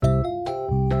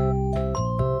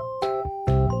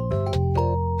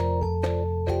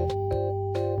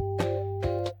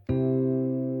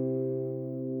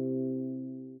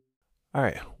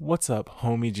right. What's up,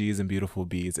 homie G's and beautiful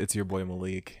B's? It's your boy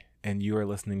Malik, and you are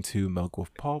listening to Milk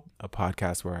with Pulp, a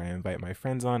podcast where I invite my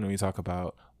friends on and we talk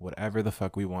about whatever the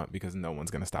fuck we want because no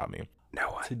one's going to stop me.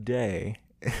 No one.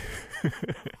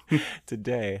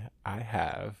 Today, I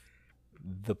have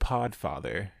the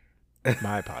Podfather,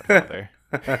 my Podfather,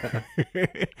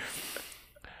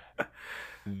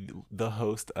 the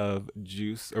host of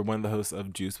Juice, or one of the hosts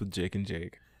of Juice with Jake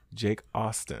and Jake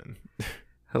Austin.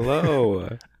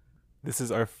 Hello. This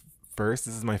is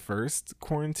my first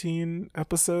quarantine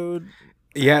episode.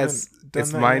 Yeah, it's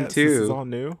mine too. This is all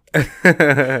new.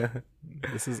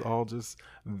 This is all just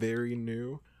very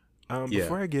new.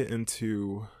 Before I get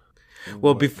into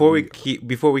before we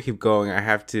keep going, I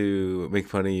have to make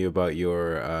fun of you about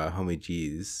your homie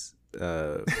G's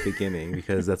beginning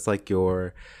because that's like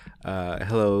your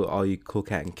hello all you cool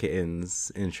cat and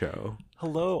kittens intro.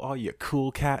 Hello all you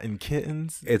cool cat and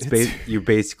kittens. You're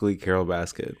basically Carol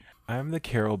Baskin. I'm the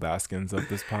Carol Baskins of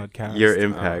this podcast. Your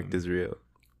impact is real.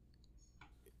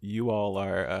 You all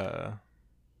are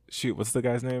what's the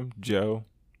guy's name? Joe.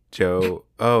 Joe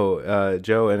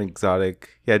and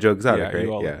Exotic. Yeah, Joe Exotic,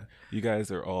 right? You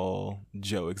guys are all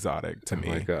Joe Exotic to me.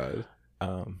 Oh my god.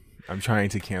 I'm trying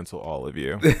to cancel all of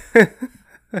you.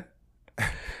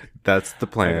 That's the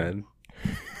plan.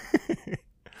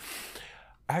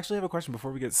 I actually have a question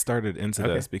before we get started into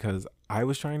this because I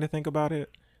was trying to think about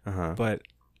it. But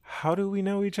how do we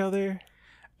know each other?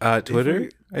 Twitter,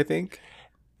 I think.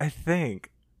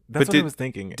 That's what I was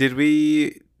thinking.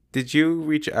 Did you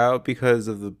reach out because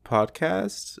of the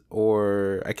podcast,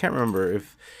 or I can't remember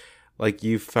if like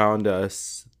you found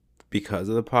us because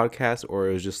of the podcast, or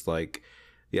it was just like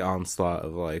the onslaught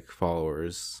of like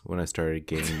followers when I started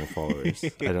gaining more followers.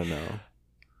 I don't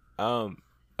know.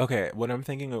 Okay, what I'm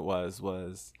thinking it was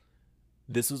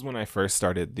this was when I first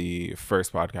started the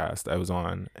first podcast I was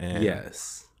on, and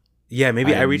yes. Yeah,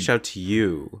 maybe I reached out to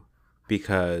you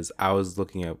because I was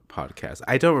looking at podcasts.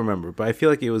 I don't remember, but I feel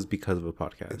like it was because of a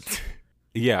podcast.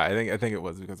 Yeah, I think it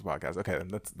was because of a podcast. Okay, then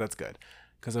that's good.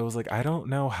 Because I was like, I don't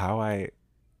know how I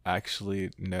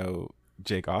actually know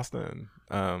Jake Austin.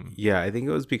 Yeah, I think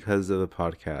it was because of the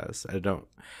podcast.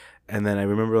 And then I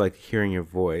remember like hearing your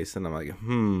voice, and I'm like,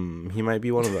 he might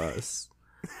be one of us,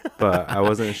 but I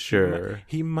wasn't sure.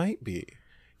 He might be.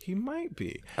 So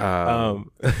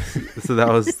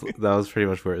that was pretty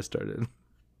much where it started.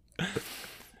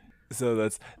 So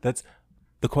that's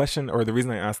the question, or the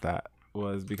reason I asked that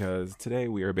was because today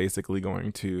we are basically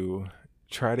going to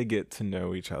try to get to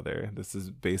know each other. This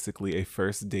is basically a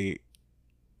first date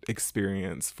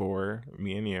experience for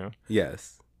me and you.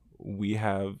 Yes. We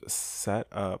have set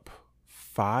up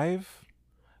 5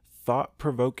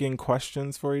 thought-provoking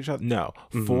questions for each other. No,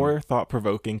 4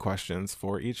 thought-provoking questions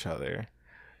for each other.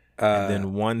 And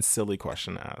then 1 silly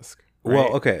question to ask. Right?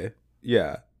 Well, okay.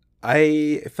 Yeah.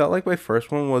 I felt like my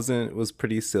first one was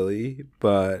pretty silly,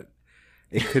 but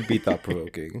it could be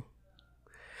thought-provoking.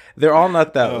 They're all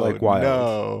not that wild.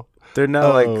 No. They're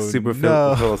not like super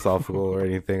philosophical or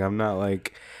anything. I'm not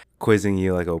like quizzing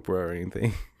you like Oprah or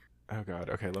anything. Oh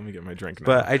god. Okay, let me get my drink now.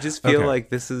 But I just feel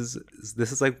like this is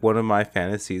like one of my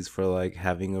fantasies for like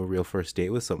having a real first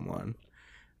date with someone.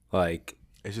 Like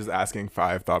it's just asking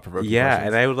 5 thought-provoking questions. Yeah,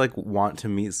 and I would like want to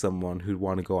meet someone who'd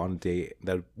want to go on a date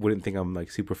that wouldn't think I'm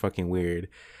like super fucking weird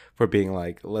for being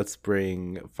like, let's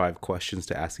bring 5 questions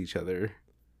to ask each other.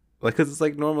 Like, cause it's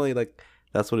like normally like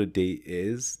that's what a date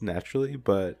is naturally,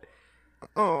 but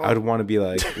I'd want to be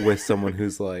like with someone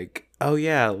who's like, oh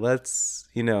yeah, let's,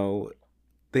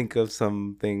 think of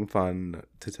something fun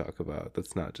to talk about.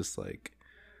 That's not just like,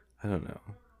 I don't know.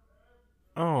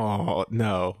 Oh,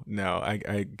 no,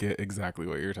 I get exactly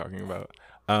what you're talking about.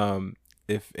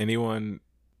 If anyone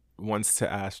wants to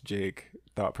ask Jake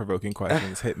thought-provoking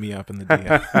questions, hit me up in the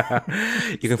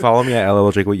DM. You can follow me at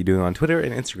LLJake What You Doing on Twitter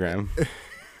and Instagram.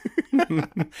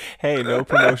 Hey, no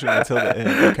promotion until the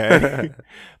end, okay?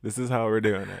 This is how we're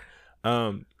doing it.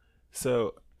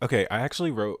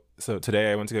 So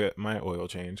today I went to get my oil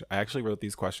change. I actually wrote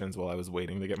these questions while I was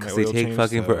waiting to get my oil change. They take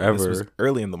fucking forever. This was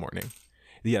early in the morning.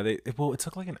 Yeah, it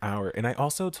took like an hour. And I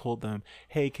also told them,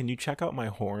 hey, can you check out my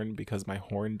horn? Because my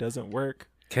horn doesn't work.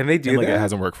 Can they do that? It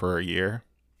hasn't worked for a year.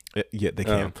 Yeah, they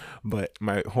can. But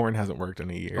my horn hasn't worked in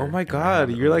a year. Oh my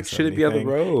God. You're like, should it be on the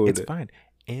road? It's fine.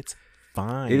 It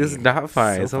is not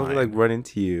fine. So someone like run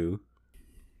into you.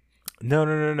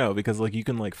 No. Because like you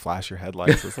can like flash your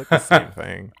headlights. It's like the same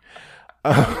thing.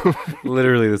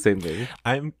 Literally the same thing.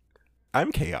 I'm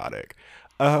chaotic.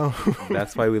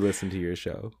 That's why we listen to your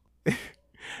show.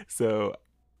 So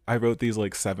I wrote these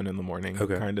like 7 in the morning,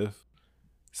 kind of.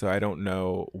 So I don't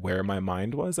know where my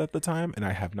mind was at the time, and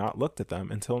I have not looked at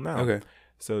them until now. Okay.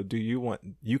 So do you want?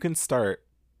 You can start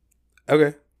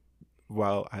Okay.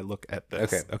 while I look at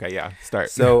this. Okay. Okay. Yeah. Start.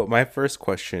 So my first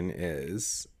question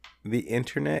is: the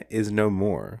internet is no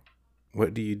more.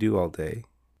 What do you do all day?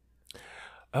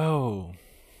 Oh.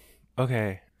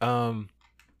 Okay.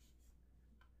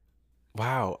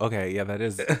 Wow. Okay. Yeah, that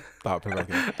is thought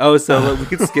provoking. Oh, so we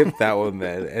could skip that one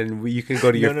then, and you can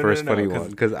go to your first funny one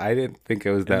because I didn't think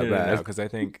it was that bad. Because I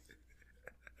think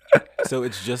so.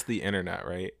 It's just the internet,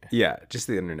 right? Yeah, just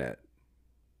the internet.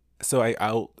 So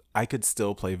I could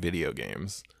still play video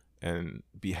games and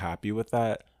be happy with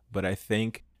that, but I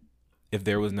think if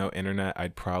there was no internet,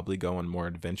 I'd probably go on more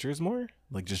adventures more,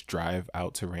 like just drive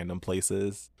out to random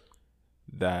places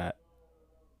that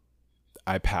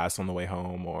I pass on the way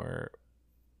home, or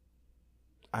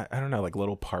I don't know, like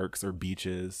little parks or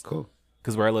beaches. Cool.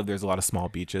 Because where I live, there's a lot of small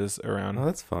beaches around. Oh,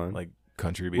 that's fun. Like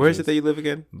country beaches. Where is it that you live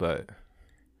again? But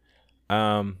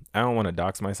I don't want to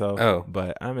dox myself. Oh.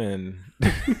 But I'm in.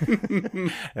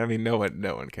 I mean, no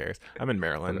one cares. I'm in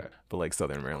Maryland, Okay. But like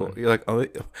Southern Maryland. Cool. You're like,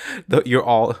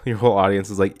 oh, your whole audience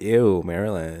is like, ew,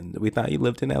 Maryland. We thought you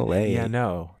lived in LA. Yeah,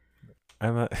 no.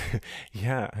 I'm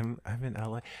in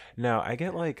LA. No, I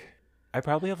get like I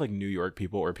probably have like New York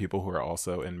people or people who are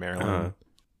also in Maryland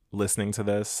listening to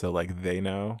this, so like they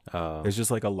know. There's just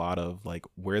like a lot of like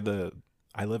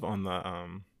I live on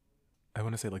the I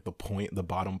want to say like the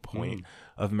bottom point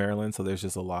of Maryland, so there's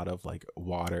just a lot of like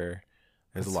water.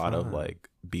 There's a lot of like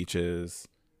beaches.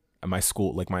 And my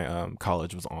school, like my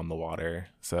college was on the water.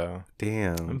 So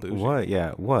damn. What?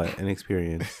 Yeah, what an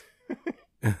experience.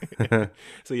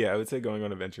 So yeah, I would say going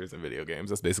on adventures and video games.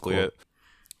 That's basically it.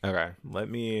 Okay,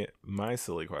 my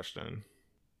silly question.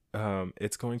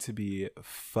 It's going to be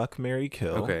fuck, marry,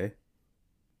 kill. Okay.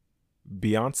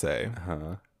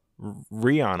 Beyonce.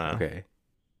 Rihanna. Okay.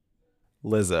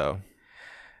 Lizzo.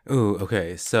 Ooh,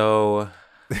 okay. So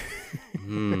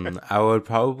I would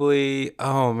probably,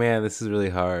 oh man, this is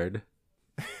really hard.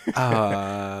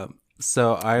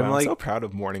 So I'm so proud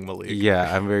of Morning Malik.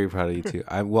 Yeah, I'm very proud of you too.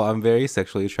 I'm very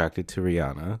sexually attracted to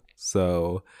Rihanna.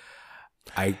 So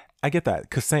I get that,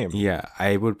 cause same. Yeah,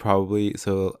 I would probably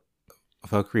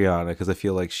fuck Rihanna because I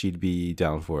feel like she'd be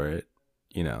down for it.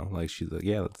 You know, like she's like,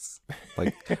 yeah, let's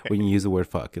like when you use the word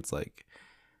fuck, it's like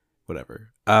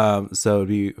whatever. So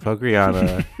do you fuck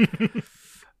Rihanna?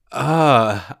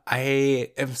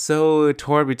 I am so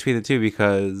torn between the two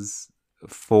because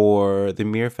for the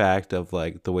mere fact of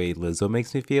like the way Lizzo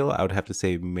makes me feel, I would have to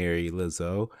say marry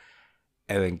Lizzo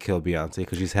and then kill Beyonce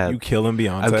because she's had. You killing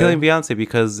Beyonce? I'm killing Beyonce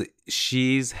because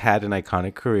she's had an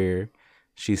iconic career.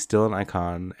 She's still an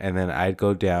icon, and then I'd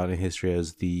go down in history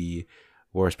as the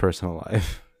worst person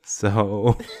alive.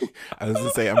 So I was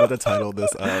gonna say I'm gonna title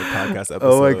this podcast episode.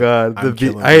 Oh my god,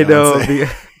 I know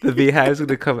the Beehive's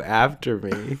gonna come after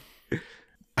me.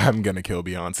 I'm gonna kill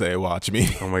Beyonce. Watch me.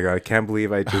 Oh my god, I can't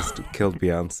believe I just killed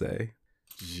Beyonce.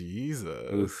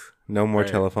 Jesus. Oof. No more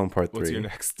telephone part 3.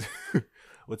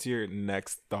 What's your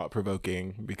next thought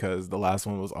provoking? Because the last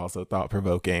one was also thought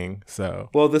provoking. So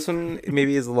well, this one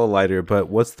maybe is a little lighter. But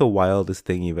what's the wildest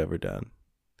thing you've ever done?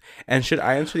 And should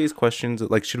I answer these questions?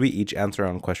 Like, should we each answer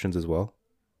on questions as well?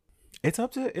 It's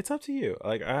up to you.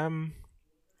 Like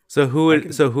So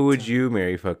who would you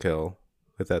marry, fuck, kill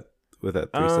with that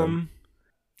threesome?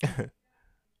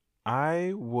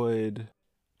 I'd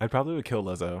probably would kill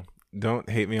Lizzo. Don't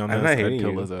hate me on this. I'm not hating I'd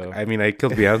kill you. Lizzo. I mean, I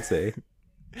killed Beyonce.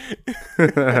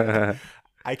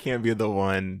 I can't be the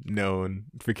one known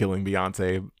for killing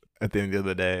Beyonce at the end of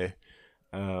the day.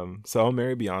 So I'll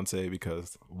marry Beyonce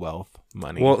because wealth,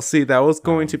 money. Well, see, that was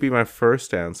going to be my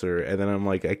first answer, and then I'm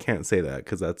like, I can't say that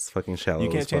because that's fucking shallow. You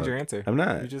can't change your answer. I'm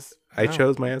not. I No.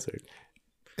 chose my answer.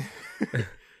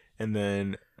 And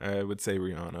then I would say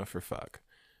Rihanna for fuck.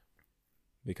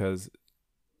 Because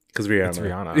Rihanna. It's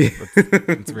Rihanna.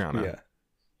 It's Rihanna. Yeah.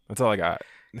 That's all I got.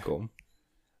 Cool.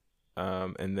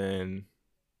 And then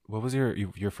what was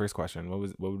your first question?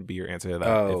 What would be your answer to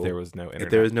that if there was no internet?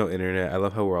 If there was no internet, I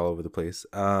love how we're all over the place.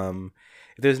 If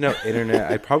there's no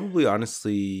internet, I'd probably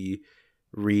honestly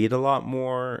read a lot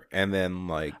more, and then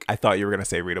like I thought you were gonna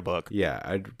say read a book. Yeah,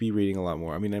 I'd be reading a lot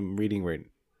more. I mean, I'm reading right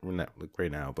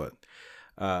now, but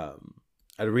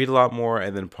I'd read a lot more,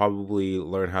 and then probably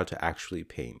learn how to actually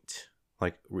paint,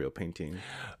 like real painting.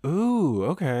 Ooh,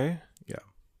 okay. Yeah,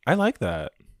 I like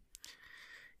that.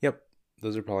 Yep,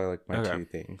 those are probably like my 2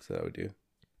 things that I would do.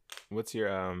 What's your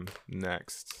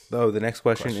next? Oh, the next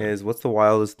question is, what's the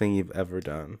wildest thing you've ever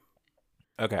done?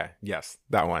 Okay, yes,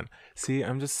 that one. See,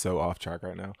 I'm just so off track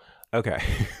right now. Okay,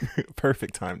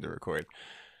 perfect time to record.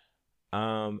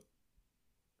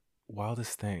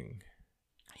 Wildest thing.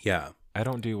 Yeah, I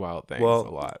don't do wild things a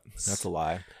lot. That's a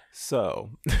lie.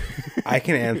 So I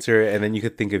can answer it, and then you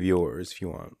could think of yours if you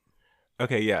want.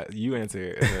 Okay, yeah, you answer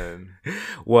it, and then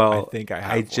Well, I think I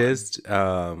have I one. just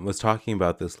was talking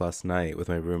about this last night with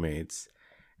my roommates,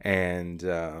 and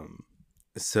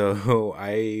so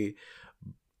I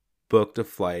booked a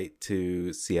flight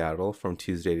to Seattle from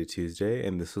Tuesday to Tuesday,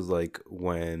 and this was like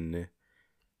when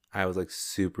I was like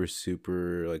super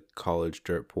super like college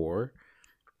dirt poor.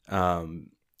 And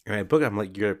I booked. I'm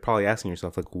like, you're probably asking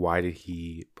yourself like, why did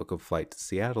he book a flight to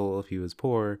Seattle if he was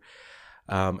poor?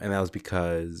 And that was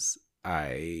because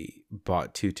I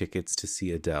bought 2 tickets to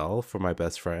see Adele for my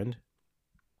best friend.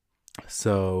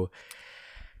 So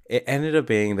it ended up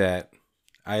being that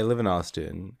I live in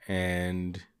Austin,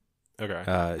 and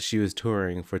Okay. she was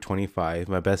touring for 25.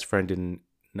 My best friend didn't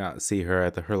not see her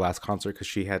at her last concert because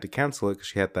she had to cancel it because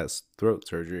she had that throat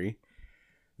surgery.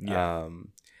 Yeah.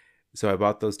 So I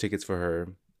bought those tickets for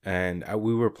her, and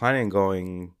we were planning on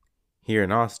going here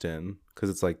in Austin because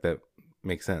it's like that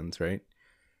makes sense, right?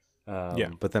 Yeah.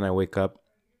 But then I wake up,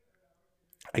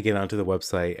 I get onto the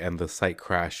website, and the site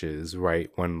crashes right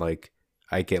when like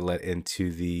I get let into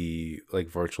the like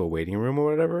virtual waiting room or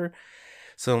whatever.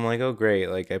 So I'm like, oh great,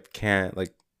 like I can't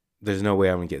like, there's no way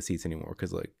I'm gonna get seats anymore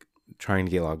because like trying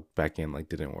to get logged back in like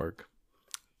didn't work.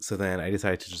 So then I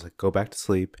decided to just like go back to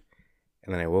sleep,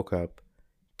 and then I woke up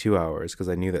 2 hours because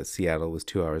I knew that Seattle was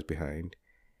 2 hours behind,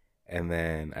 and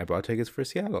then I bought tickets for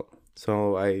Seattle.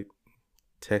 So I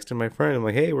texted my friend. I'm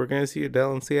like, hey, we're gonna see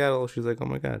Adele in Seattle. She's like, oh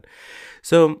my god.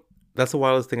 So that's the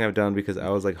wildest thing I've done because I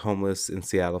was like homeless in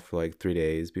Seattle for like 3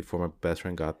 days before my best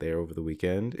friend got there over the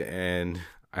weekend, and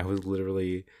I was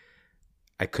literally,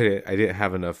 I didn't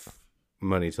have enough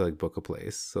money to like book a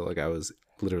place, so like I was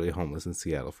literally homeless in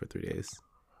Seattle for 3 days.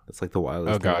 That's like the wildest.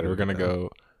 Oh thing I've God, ever done.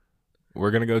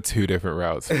 we're gonna go 2 different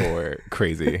routes for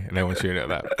crazy, and I want you to know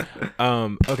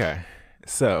that. Okay.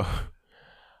 So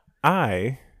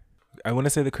I I want to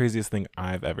say the craziest thing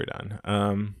I've ever done.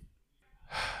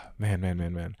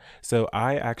 Man. So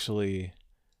I'm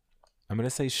gonna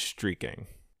say streaking,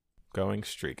 going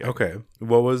streaking. Okay,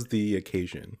 what was the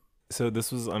occasion? So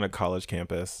this was on a college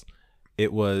campus.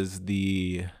 It was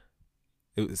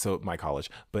so my college,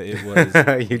 but it was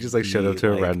You just like showed up the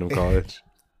to a like random college.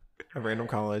 a random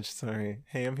college. Sorry,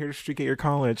 hey, I'm here to streak at your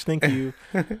college. Thank you.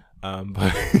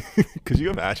 But could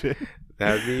you imagine?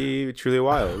 That'd be truly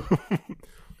wild.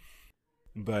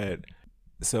 But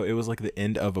so it was like the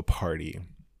end of a party,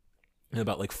 and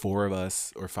about like 4 of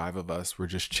us or 5 of us were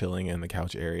just chilling in the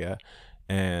couch area,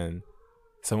 and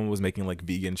someone was making like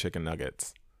vegan chicken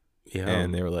nuggets, Yeah.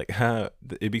 and they were like, huh,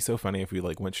 it'd be so funny if we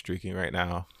like went streaking right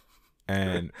now.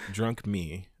 And drunk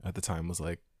me at the time was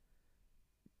like,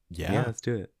 Yeah, yeah, let's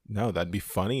do it. no, that'd be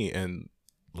funny, and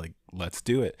like, let's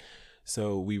do it.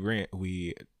 So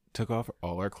we took off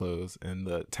all our clothes in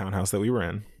the townhouse that we were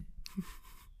in,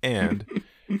 and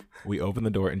we opened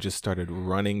the door and just started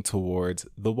running towards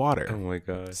the water. Oh my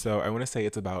god. So I want to say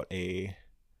it's about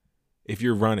if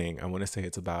you're running, I want to say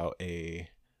it's about a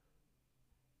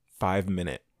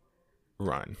 5-minute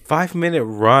run. 5 minute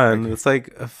run. It's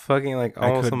like a fucking like I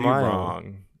almost could a be mile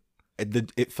wrong.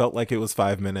 It felt like it was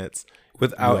 5 minutes. We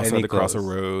without also any had to cross a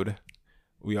clothes.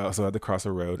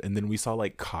 road. And then we saw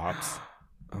like cops,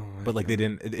 Oh my but like they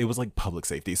God. didn't. It was like public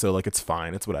safety, so like it's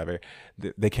fine, it's whatever.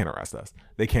 They can't arrest us.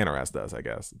 They can't arrest us, I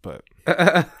guess. But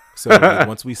so like,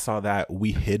 once we saw that,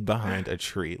 we hid behind a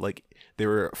tree. Like there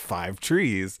were 5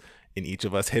 trees, and each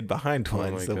of us hid behind Oh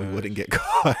one, my so we wouldn't gosh. get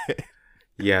caught.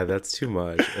 Yeah, that's too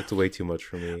much. That's way too much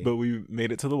for me. But we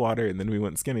made it to the water, and then we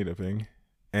went skinny dipping,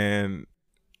 and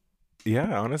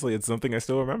yeah, honestly, it's something I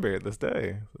still remember this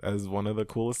day as one of the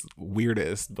coolest,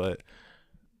 weirdest, but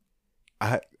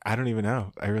I don't even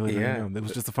know. I really don't Yeah, even know. It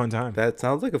was just a fun time. that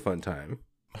sounds like a fun time.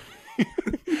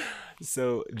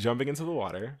 So jumping into the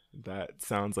water, that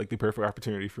sounds like the perfect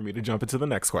opportunity for me to jump into the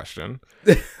next question.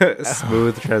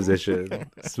 Smooth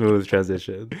transition. Smooth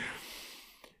transition.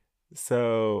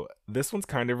 So this one's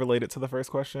kind of related to the first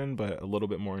question, but a little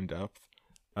bit more in depth.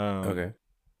 Okay.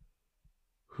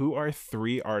 Who are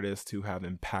 3 artists who have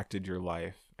impacted your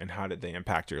life, and how did they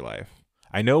impact your life?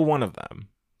 I know one of them,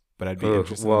 but I'd be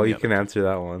interested. Well, in you the can other answer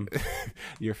that one.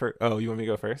 Your first. Oh, you want me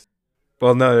to go first?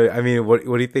 Well, no, I mean, what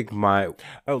do you think my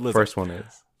Oh, Lizzo. first one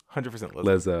is? 100% Lizzo.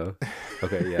 Lizzo.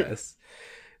 Okay, yes.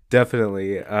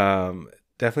 Definitely.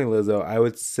 Definitely Lizzo. I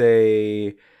would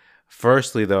say,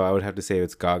 firstly, though, I would have to say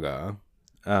it's Gaga.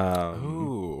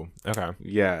 Ooh. Okay.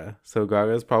 Yeah. So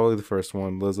Gaga is probably the first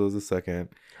one. Lizzo's the second.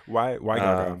 Why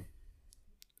Gaga?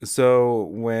 So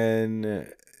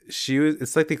when she was,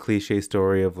 it's like the cliche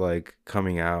story of like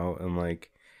coming out, and like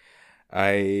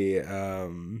I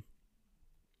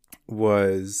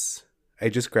I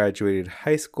just graduated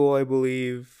high school, I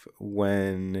believe,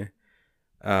 when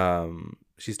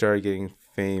she started getting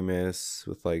famous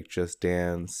with like Just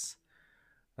Dance.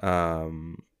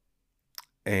 Um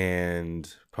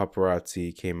and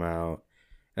Paparazzi came out.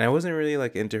 And I wasn't really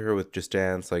like into her with Just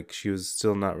Dance. Like she was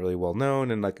still not really well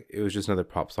known, and like it was just another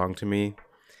pop song to me.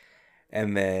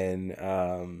 And then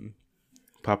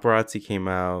Paparazzi came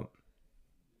out,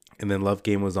 and then Love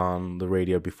Game was on the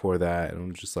radio before that, and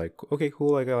I'm just like, okay,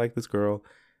 cool, like I like this girl,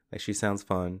 like she sounds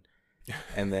fun.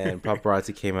 And then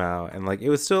Paparazzi came out, and like it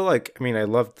was still like, I mean, I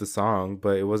loved the song,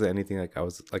 but it wasn't anything like I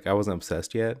wasn't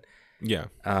obsessed yet. Yeah.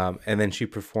 And then she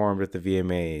performed at the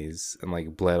VMAs and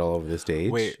like bled all over the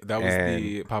stage. Wait, that was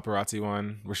the Paparazzi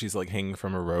one where she's like hanging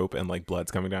from a rope and like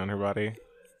blood's coming down her body?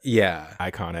 Yeah.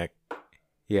 Iconic.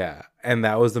 Yeah. And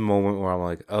that was the moment where I'm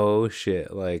like, oh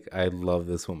shit, like I love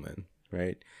this woman,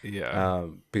 right? Yeah.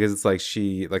 Because it's like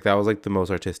that was like the most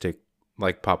artistic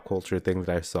like pop culture thing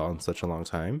that I saw in such a long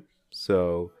time.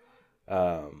 So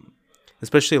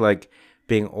especially like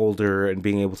being older and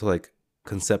being able to like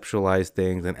conceptualize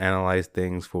things and analyze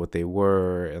things for what they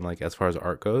were, and like as far as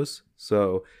art goes.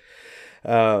 So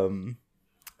I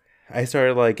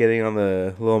started like getting on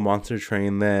the little monster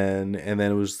train then, and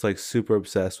then it was just like super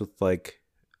obsessed with like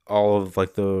all of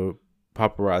like the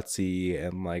paparazzi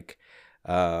and like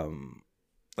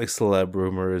celeb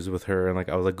rumors with her, and like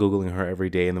I was like googling her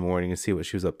every day in the morning to see what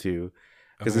she was up to,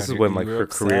 because this is when like her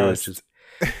career was just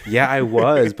yeah, I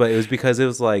was, but it was because it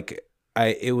was like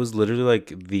it was literally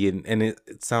like and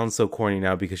it sounds so corny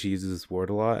now because she uses this word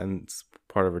a lot, and it's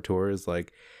part of her tour is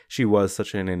like she was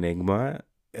such an enigma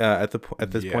at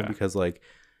this point, because like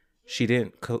she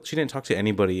didn't talk to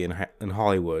anybody in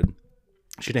Hollywood.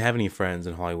 She didn't have any friends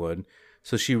in Hollywood,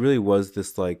 so she really was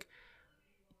this like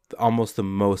almost the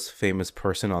most famous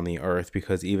person on the earth,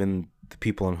 because even the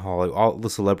people in Hollywood, all the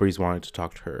celebrities wanted to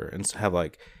talk to her and have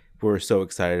like were so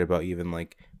excited about even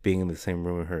like being in the same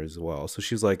room with her as well. So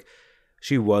she was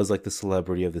like the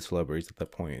celebrity of the celebrities at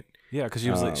that point. Yeah, because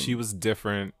she was like she was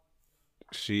different.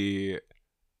 I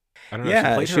don't know.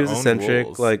 Yeah, she was eccentric.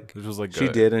 Roles, like which was like she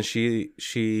did, and she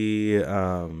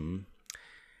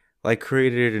like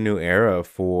created a new era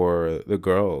for the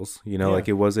girls. You know, like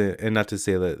it wasn't, and not to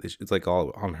say that it's like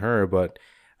all on her, but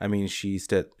I mean she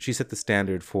set the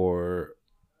standard for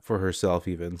herself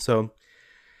even. So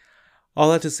all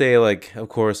that to say, like, of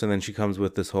course, and then she comes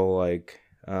with this whole like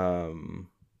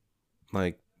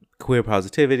queer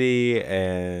positivity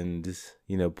and,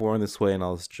 you know, Born This Way and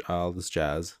all this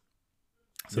jazz.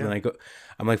 So then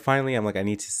I'm like, finally, I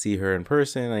need to see her in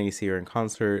person. I need to see her in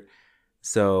concert.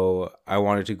 So I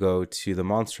wanted to go to the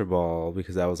Monster Ball,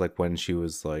 because that was like when she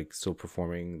was like still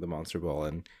performing the Monster Ball,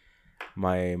 and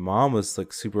my mom was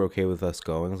like super okay with us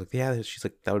going. I was like, yeah, she's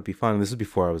like, that would be fun. And this was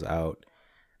before I was out.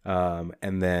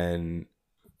 And then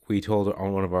we told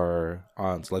one of our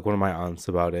aunts, like one of my aunts,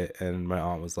 about it, and my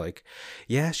aunt was like,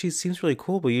 yeah, she seems really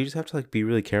cool, but you just have to like be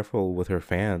really careful with her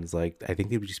fans. Like, I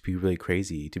think they would just be really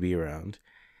crazy to be around.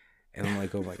 And I'm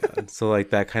like, oh my god. So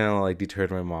like that kind of like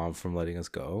deterred my mom from letting us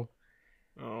go.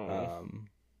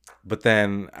 But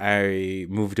then I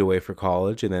moved away for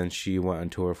college, and then she went on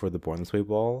tour for the Born This Way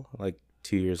Ball like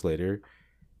 2 years later,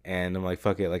 and I'm like,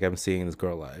 fuck it, like I'm seeing this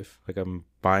girl live, like I'm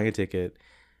buying a ticket.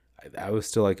 I was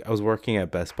still like, I was working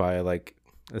at Best Buy, like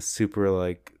a super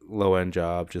like low end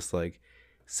job, just like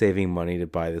saving money to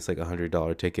buy this like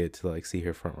 $100 ticket to like see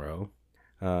her front row.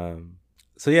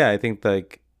 So yeah, I think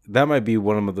like that might be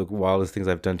one of the wildest things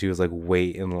I've done too, is like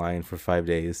wait in line for 5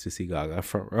 days to see Gaga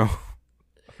front row.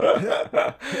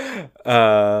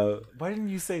 Why didn't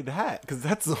you say that? Because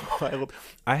that's wild.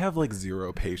 I have like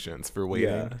zero patience for waiting.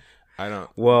 Yeah. I don't.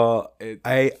 Well,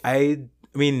 I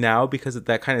mean, now, because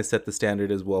that kind of set the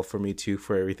standard as well for me too,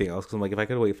 for everything else. Because I'm like, if I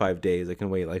could wait 5 days, I can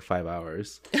wait like 5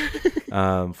 hours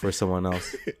for someone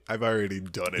else. I've already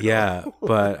done it. Yeah,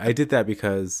 but I did that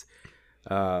because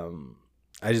I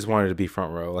just wanted to be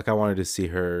front row. Like I wanted to see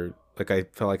her. Like I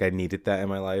felt like I needed that in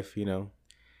my life, you know.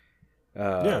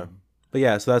 Yeah. But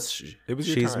yeah, so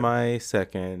she's time. my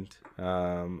second,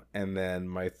 and then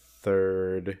my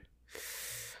third.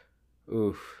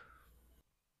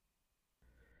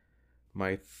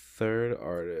 My third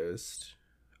artist,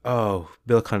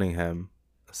 Bill Cunningham.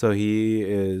 So he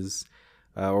is,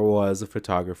 or was, a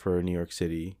photographer in New York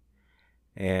City,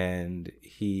 and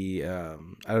he, I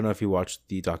don't know if you watched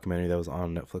the documentary that was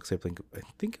on Netflix. I think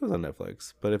it was on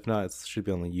Netflix, but if not, it should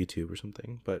be on like YouTube or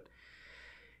something. But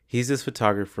was this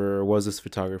photographer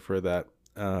that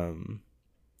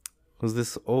was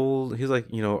this old. He was like,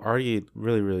 you know, already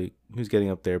really, really, he was getting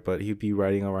up there, but he'd be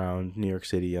riding around New York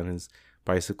City on his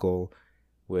bicycle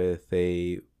with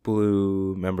a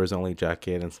blue members only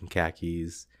jacket and some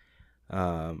khakis.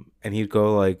 And he'd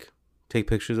go like take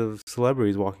pictures of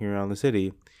celebrities walking around the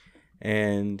city.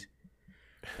 And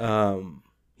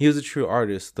he was a true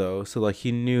artist though, so like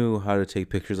he knew how to take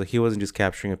pictures. Like he wasn't just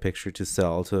capturing a picture to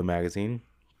sell to a magazine.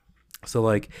 So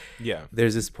like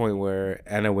there's this point where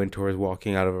Anna Wintour is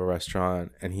walking out of a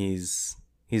restaurant and he's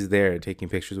there taking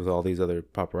pictures with all these other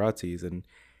paparazzis, and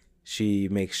she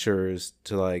makes sure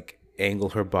to like angle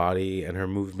her body and her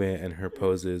movement and her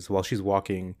poses while she's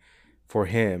walking for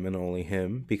him and only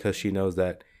him, because she knows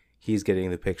that he's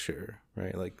getting the picture,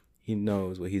 right? Like he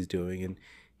knows what he's doing and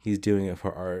he's doing it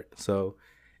for art. So,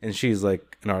 and she's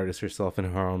like an artist herself in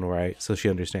her own right, so she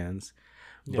understands.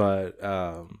 But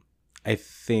I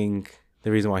think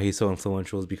the reason why he's so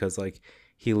influential is because like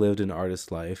he lived an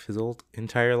artist's life his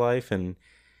entire life, and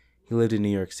he lived in New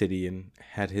York City and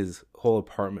had his whole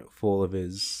apartment full of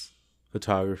his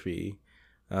photography,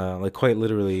 like quite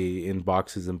literally in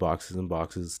boxes and boxes and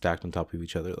boxes stacked on top of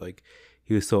each other. Like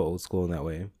he was so old school in that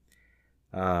way.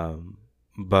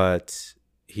 But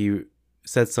he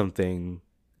said something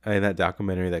in that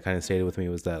documentary that kind of stayed with me,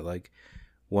 was that like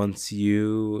once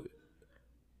you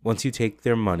take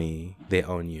their money, they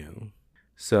own you.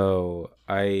 So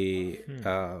he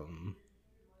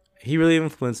really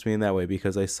influenced me in that way,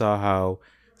 because I saw how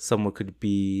someone could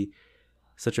be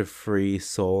such a free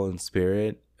soul and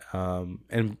spirit,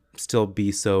 and still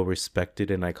be so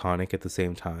respected and iconic at the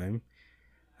same time.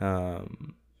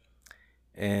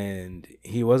 And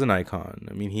he was an icon.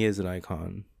 I mean, he is an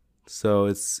icon. So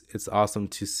it's awesome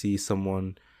to see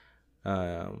someone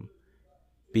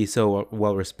be so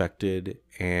well respected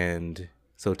and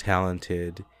so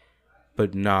talented,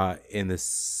 but not in the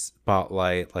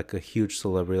spotlight like a huge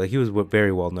celebrity. Like he was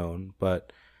very well known,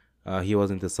 but he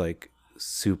wasn't this like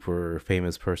super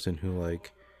famous person who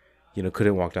like, you know,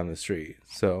 couldn't walk down the street.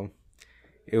 So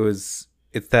it's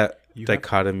that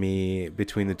dichotomy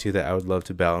between the two that I would love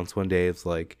to balance one day. It's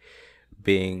like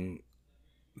being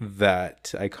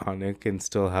that iconic and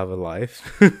still have a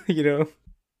life, you know?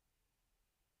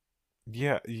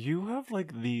 Yeah, you have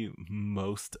like the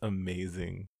most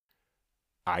amazing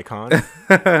icon.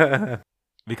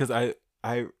 Because I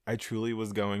truly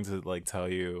was going to like tell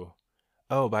you,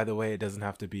 oh, by the way, it doesn't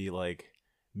have to be like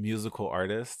musical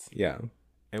artists. Yeah.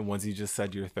 And once you just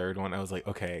said your third one, I was like,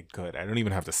 okay, good. I don't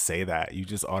even have to say that. You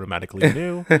just automatically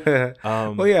knew.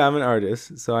 Well, yeah, I'm an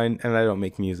artist, so I don't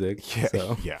make music. Yeah,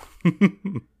 so. yeah.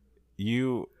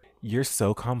 You're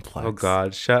so complex. Oh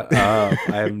God, shut up!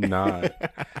 I am not.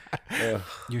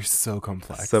 You're so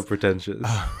complex. So pretentious.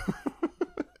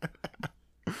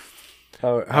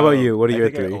 How about you? What are your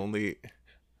three?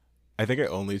 I think I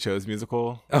only chose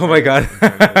musical. Oh my God.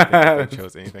 I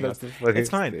chose anything else. It's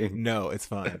fine. Thing. No, it's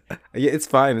fine. Yeah, it's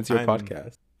fine. It's your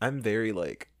podcast. I'm very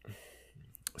like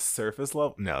surface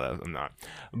level. No, I'm not.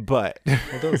 But well,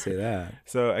 don't say that.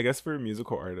 So I guess for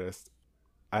musical artists,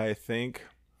 I think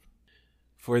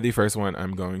for the first one,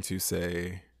 I'm going to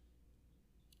say,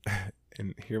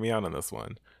 and hear me out on this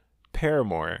one,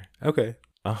 Paramore. Okay.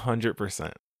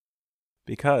 100%.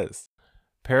 Because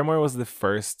Paramore was the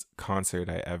first concert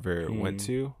I ever went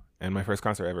to, and my first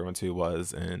concert I ever went to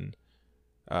was in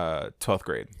 12th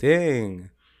grade.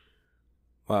 Dang.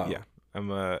 Wow. Yeah. I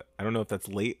don't know if that's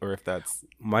late or if that's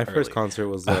my early. First concert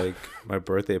was like my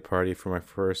birthday party for my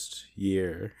first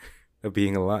year of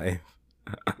being alive.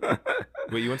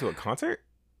 Wait, you went to a concert?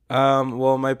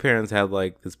 Well, my parents had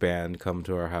like this band come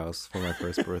to our house for my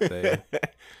first birthday.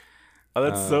 Oh,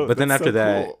 that's so. But then after so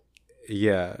that, cool.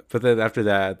 Yeah. But then after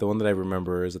that, the one that I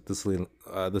remember is at the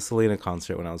Selena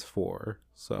concert when I was 4.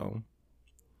 So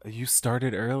you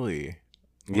started early.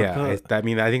 Yeah, I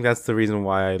mean, I think that's the reason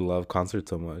why I love concerts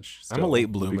so much. Still, I'm a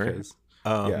late bloomer. Because,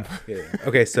 yeah.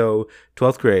 Okay, so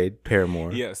 12th grade,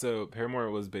 Paramore. Yeah, so Paramore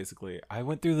was basically, I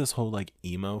went through this whole like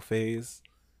emo phase.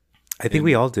 I think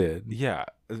we all did. Yeah,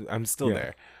 I'm still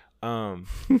there. And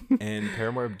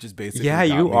Paramore just basically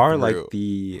you are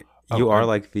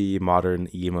like the modern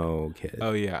emo kid.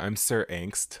 Oh yeah, I'm Sir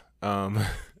Angst.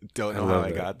 Don't know how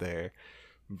I got there,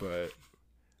 but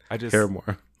I just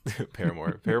Paramore.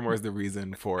 Paramore is the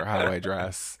reason for how I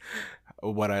dress,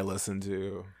 what I listen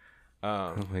to.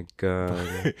 Oh my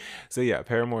God. So yeah,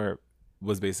 Paramore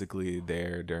was basically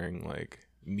there during like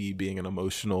me being an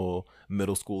emotional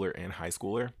middle schooler and high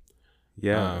schooler.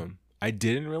 Yeah. I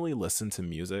didn't really listen to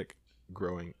music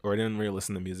I didn't really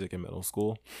listen to music in middle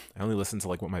school. I only listened to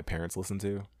like what my parents listened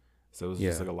to. So it was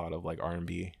just like a lot of like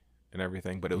R&B and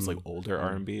everything, but it was like older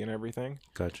R&B and everything.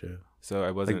 Gotcha. So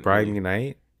I wasn't like Brian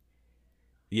McKnight?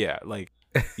 Yeah, like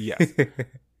yes.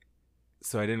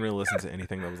 So I didn't really listen to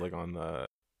anything that was like on the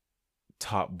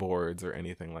top boards or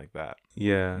anything like that.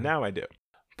 Yeah. Now I do.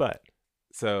 But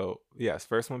so yes,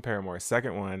 first one Paramore.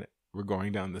 Second one, we're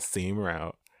going down the same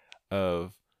route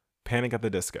of Panic at the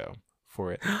Disco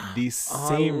for the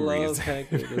same reason.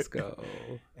 Panic at the Disco.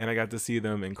 And I got to see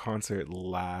them in concert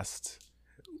last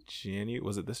January.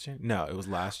 Was it this January? No, it was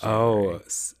last January. Oh,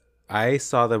 I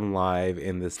saw them live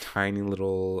in this tiny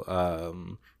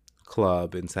little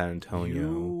club in San Antonio.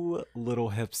 You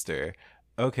little hipster.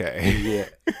 Okay.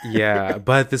 Yeah.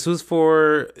 But this was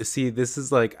for, this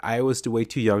is like, I was way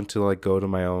too young to like go to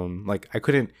my own, like I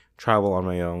couldn't travel on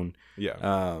my own.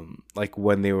 Yeah. Like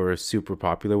when they were super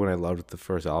popular, when I loved the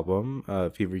first album,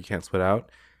 Fever You Can't Sweat Out.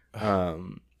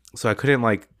 So I couldn't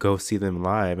like go see them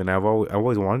live, and I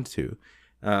always wanted to.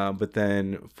 But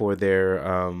then for their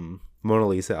Mona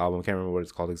Lisa album, I can't remember what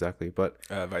it's called exactly, but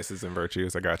Vices and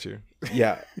Virtues, I got you.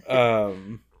 Yeah.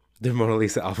 The Mona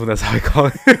Lisa album, that's how I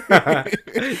call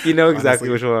it. You know exactly. Honestly,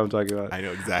 which one I'm talking about. I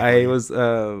know exactly.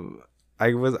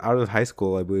 I was out of high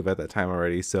school, I believe, at that time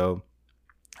already, so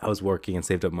I was working and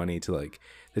saved up money to like,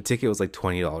 the ticket was like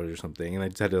 $20 or something, and I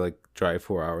just had to like drive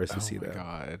 4 hours to see that. Oh my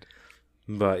god.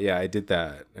 But yeah, I did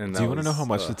that. And do you want to know how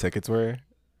much the tickets were?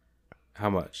 How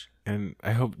much? And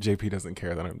I hope JP doesn't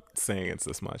care that I'm saying it's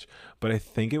this much, but I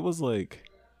think it was like,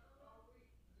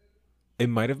 it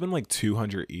might have been like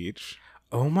 $200 each.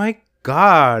 Oh my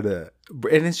god.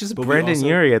 And it's just Brendon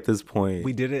Urie at this point.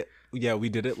 We did it. Yeah, we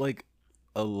did it like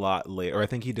a lot later. Or I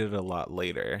think he did it a lot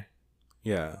later.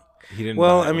 Yeah. He didn't.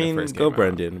 Well, I mean, go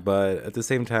Brendon. But at the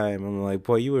same time, I'm like,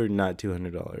 boy, you were not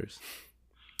 $200.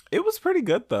 It was pretty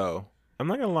good though. I'm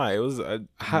not gonna lie. It was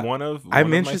one of.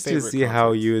 I'm interested to see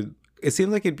how you would. It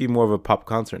seems like it'd be more of a pop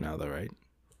concert now, though, right?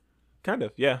 Kind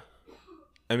of, yeah.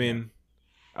 I mean,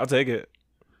 I'll take it.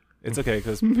 It's okay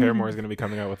because Paramore is going to be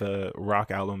coming out with a rock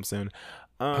album soon.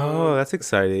 Oh, that's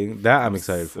exciting. That I'm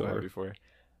excited for.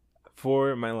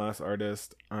 For my last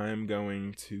artist, I'm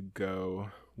going to go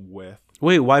with.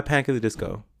 Wait, why Panic at the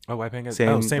Disco? Oh, why Panic?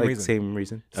 Same reason. Same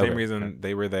reason. Same reason. Okay.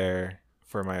 They were there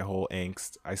for my whole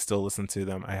angst. I still listen to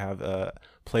them. I have a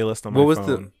playlist on my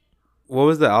phone. What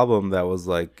was the album that was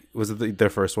like? Was it their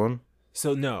first one?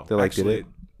 So no, they like actually, did it.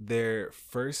 Their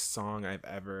first song I've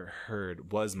ever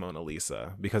heard was Mona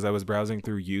Lisa because I was browsing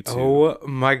through YouTube. Oh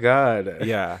my god!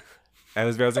 Yeah, I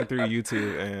was browsing through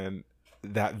YouTube and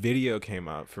that video came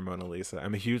up for Mona Lisa.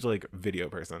 I'm a huge like video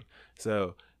person,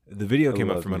 so the video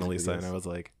came up for Mona Lisa, and I was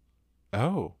like,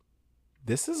 "Oh,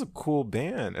 this is a cool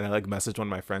band." And I like messaged one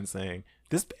of my friends saying,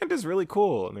 "This band is really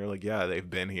cool," and they're like, "Yeah, they've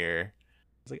been here."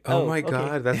 I was like, "Oh my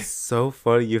god, that's so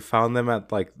funny! You found them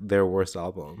at like their worst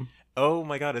album." Oh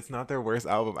my god, it's not their worst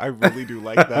album. I really do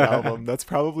like that album. That's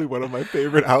probably one of my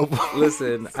favorite albums.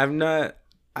 Listen, I'm not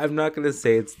gonna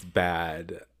say it's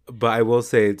bad, but I will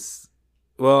say it's.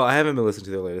 Well, I haven't been listening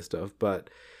to their latest stuff, but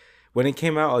when it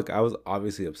came out, like I was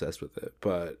obviously obsessed with it.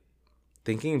 But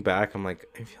thinking back, I'm like,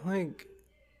 I feel like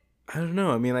I don't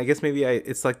know. I mean, I guess maybe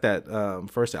it's like that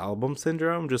first album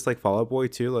syndrome, just like Fall Out Boy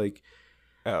too. Like,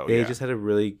 they just had a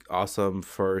really awesome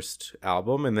first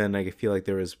album, and then I feel like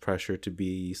there was pressure to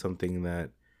be something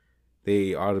that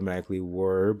they automatically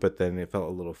were, but then it felt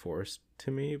a little forced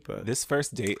to me. But this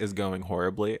first date is going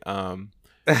horribly.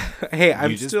 Hey,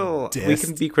 I'm still. We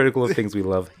can be critical of things we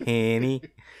love, Hanny.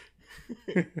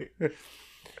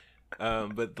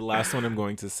 But the last one I'm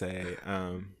going to say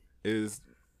is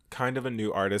kind of a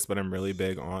new artist, but I'm really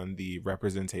big on the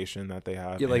representation that they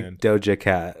have. You're like Doja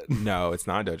Cat. No, it's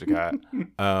not Doja Cat.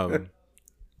 I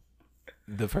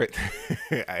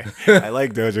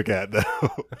like Doja Cat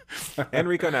though, and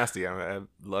Rico Nasty. I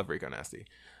love Rico Nasty.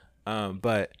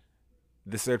 But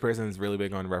this third person is really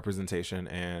big on representation,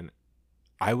 and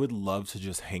I would love to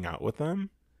just hang out with them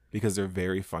because they're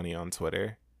very funny on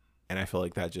Twitter. And I feel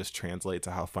like that just translates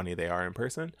to how funny they are in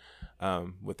person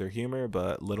with their humor.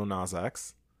 But Lil Nas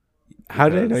X. How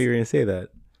did I know you were going to say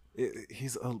that?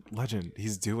 He's a legend.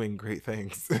 He's doing great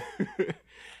things.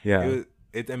 Yeah.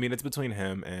 I mean, it's between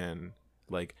him and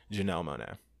like Janelle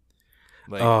Monáe.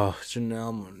 Like, oh,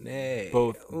 Janelle Monáe.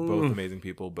 Both amazing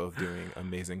people, both doing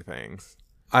amazing things.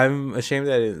 I'm ashamed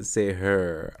that I didn't say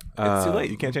her. It's too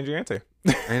late. You can't change your answer.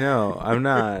 I know. I'm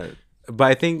not. But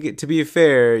I think, to be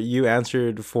fair, you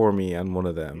answered for me on one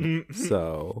of them.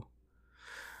 So,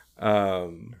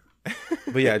 but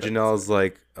yeah, Janelle's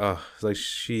like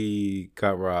she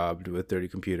got robbed with Dirty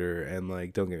Computer, and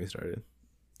like, don't get me started.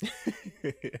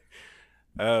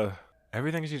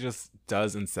 Everything she just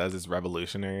does and says is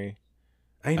revolutionary.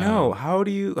 I know. How are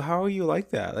you like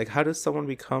that? Like, how does someone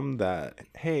become that?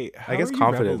 Hey, I guess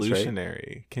confidence,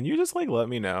 revolutionary. Right? Can you just like let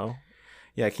me know?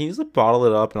 Yeah, can you just bottle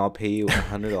it up and I'll pay you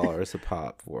 $100 a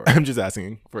pop for I'm just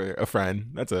asking for a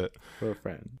friend. That's it. for a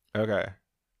friend. Okay.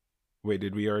 Wait,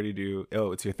 did we already do?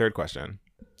 Oh, it's your third question.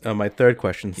 My third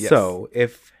question. Yes. So,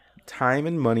 if time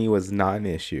and money was not an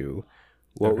issue,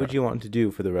 what Okay. would you want to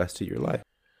do for the rest of your life?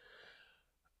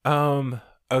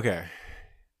 Okay.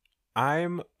 I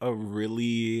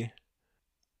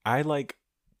like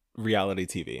reality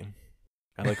TV.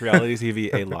 I like reality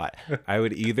TV a lot. I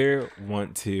would either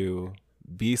want to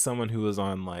be someone who was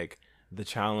on like The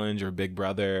Challenge or Big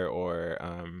Brother or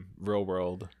Real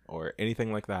World or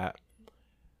anything like that.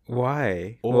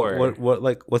 Why? Or what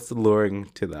like what's the luring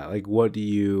to that? Like what do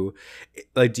you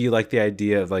like? Do you like the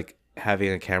idea of like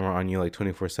having a camera on you like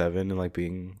 24/7 and like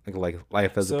being like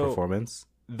life as a performance?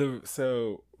 Or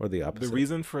the opposite? The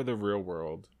reason for The Real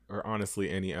World, or honestly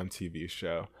any MTV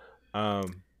show,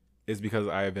 is because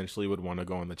I eventually would want to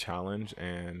go on The Challenge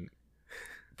and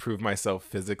prove myself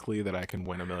physically that I can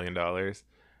win $1 million.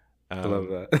 I love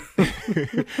that.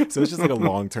 So it's just like a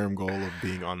long-term goal of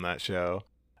being on that show.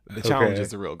 The challenge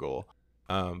is the real goal.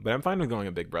 But I'm fine with going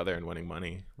a Big Brother and winning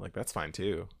money. Like that's fine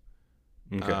too.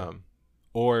 Okay.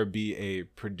 Or be a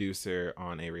producer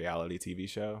on a reality TV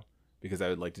show, because I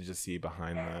would like to just see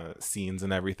behind the scenes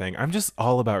and everything. I'm just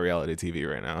all about reality TV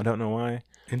right now. I don't know why.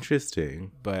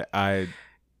 Interesting. But I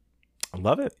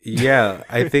love it. Yeah,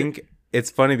 I think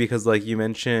it's funny because like you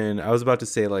mentioned, I was about to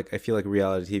say like I feel like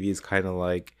reality TV is kind of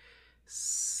like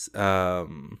it's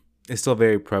still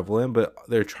very prevalent, but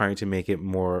they're trying to make it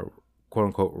more quote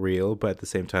unquote real. But at the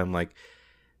same time, like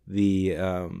the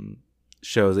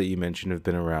shows that you mentioned have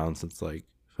been around since like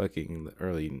fucking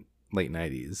the late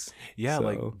 90s. Yeah, so.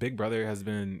 Like Big Brother has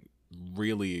been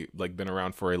really like been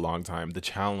around for a long time. The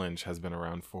Challenge has been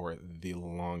around for the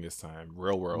longest time.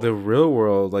 Real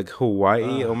World, like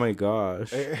Hawaii. Oh my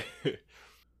gosh.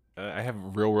 I have a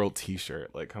Real World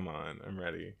t-shirt. Like, come on, I'm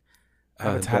ready. I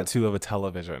have a tattoo of a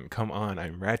television. Come on,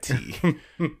 I'm ready.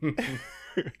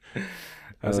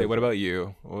 I was like, what about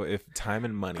you? Well, if time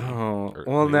and money. Oh,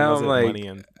 well, now I'm like,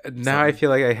 now I feel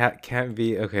like I can't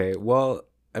be okay. Well,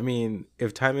 I mean,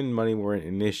 if time and money weren't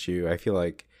an issue, I feel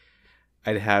like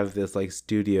I'd have this like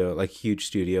studio, like huge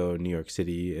studio in New York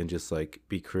City, and just like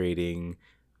be creating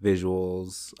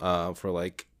visuals for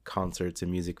like concerts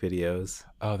and music videos.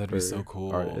 Oh, that'd be so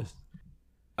cool. Artists.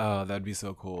 Oh, that'd be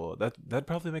so cool. That'd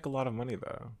probably make a lot of money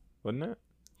though, wouldn't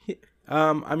it?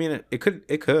 I mean, it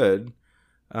could.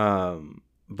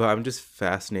 But I'm just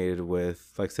fascinated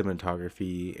with like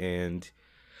cinematography and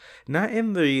not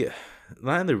in the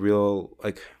real,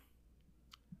 like,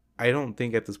 I don't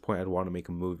think at this point I'd want to make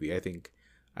a movie. I think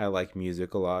I like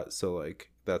music a lot, so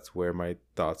like that's where my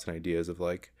thoughts and ideas of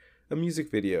like a music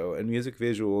video and music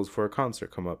visuals for a concert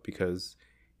come up, because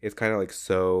it's kind of like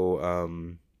so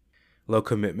low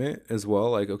commitment as well.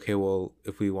 Like, okay, well,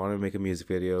 if we want to make a music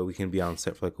video, we can be on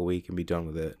set for like a week and be done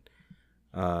with it.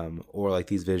 Or like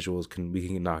these visuals we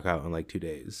can knock out in like 2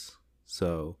 days.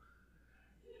 So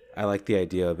I like the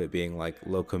idea of it being like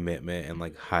low commitment and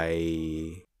like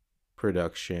high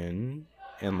production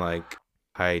and like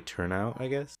high turnout, I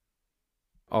guess.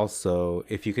 Also,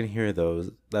 if you can hear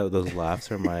those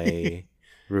laughs are my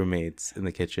roommates in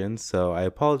the kitchen, so I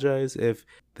apologize if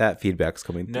that feedback's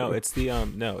coming through. No, it's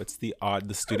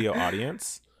the studio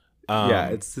audience. Yeah,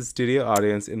 it's the studio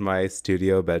audience in my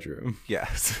studio bedroom.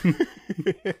 Yes.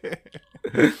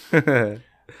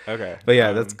 Okay. But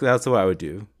yeah, that's what I would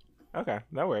do. Okay,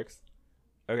 that works.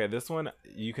 Okay, this one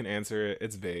you can answer it.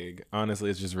 It's vague. Honestly,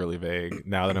 it's just really vague.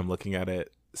 Now that I'm looking at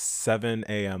it, 7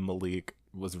 a.m. Malik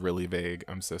was really vague.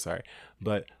 I'm so sorry.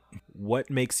 But what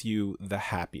makes you the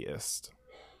happiest?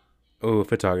 Oh,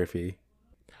 photography.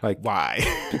 Like, why?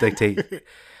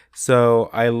 So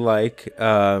I like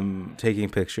taking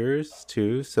pictures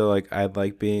too. So like I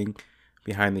like being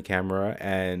behind the camera,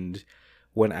 and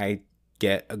when I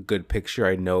get a good picture,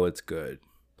 I know it's good.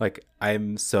 Like,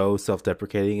 I'm so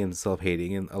self-deprecating and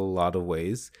self-hating in a lot of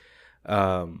ways.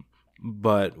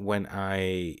 But when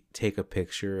I take a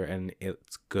picture and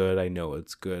it's good, I know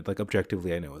it's good. Like,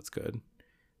 objectively, I know it's good.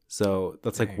 So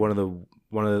that's like one of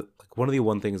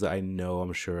the things that I know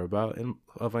I'm sure about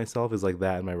of myself is like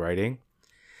that in my writing.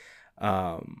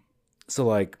 So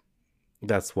like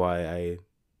that's why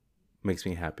makes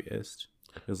me happiest.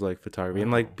 Is like photography. And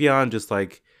like beyond just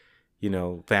like, you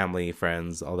know, family,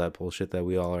 friends, all that bullshit that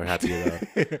we all are happy about.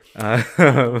 My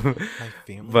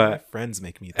family, my friends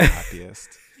make me the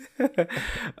happiest. And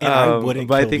I wouldn't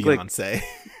kill Beyonce.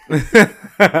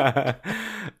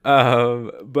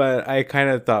 But I kind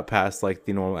of thought past like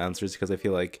the normal answers, because I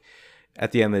feel like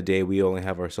at the end of the day we only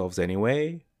have ourselves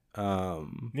anyway. So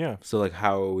like,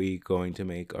 how are we going to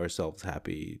make ourselves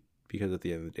happy because at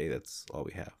the end of the day, that's all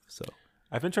we have. So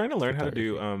I've been trying to learn how to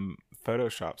do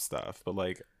Photoshop stuff, but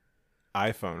like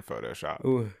iPhone Photoshop.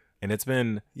 Ooh. And it's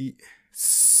been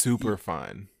super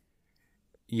fun.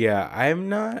 Yeah, I'm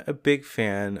not a big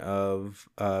fan of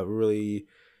really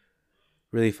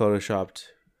photoshopped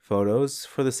photos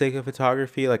for the sake of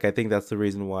photography. Like, I think that's the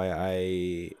reason why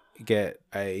I get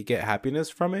happiness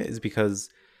from it, is because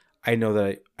I know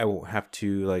that I won't have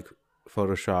to like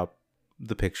Photoshop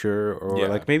the picture, or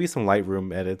like maybe some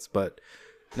Lightroom edits, but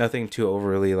nothing too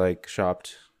overly like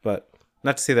shopped. But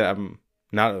not to say that I'm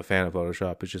not a fan of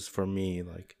Photoshop. It's just, for me,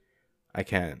 like, I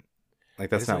can't, like,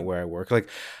 that's not like, where I work. Like,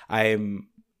 I'm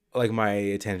like, my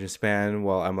attention span,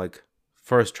 while I'm like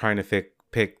first trying to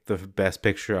pick the best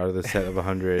picture out of the set of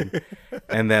 100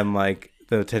 and then like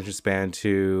the attention span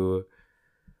to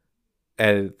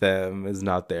edit them is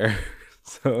not there.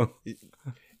 So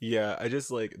yeah, I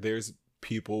just like, there's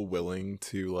people willing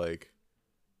to like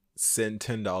send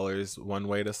 $10 one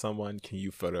way to someone, can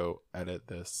you photo edit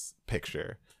this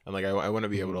picture? And like I want to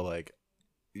be able to like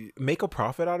make a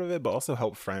profit out of it, but also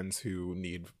help friends who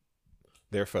need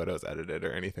their photos edited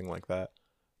or anything like that.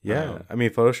 Yeah, I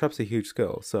mean, Photoshop's a huge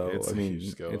skill, so I mean,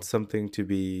 it's something to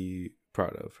be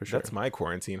proud of, for sure. That's my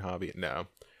quarantine hobby. No,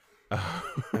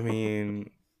 I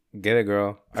mean, get it,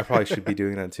 girl. I probably should be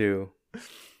doing that too.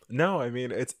 No, I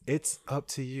mean, it's up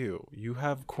to you. You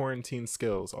have quarantine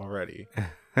skills already.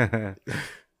 Okay,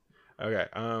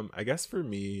 I guess for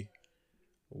me,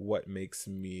 what makes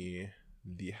me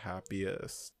the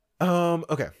happiest?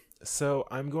 Okay, so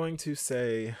I'm going to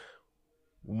say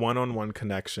one-on-one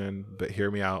connection, but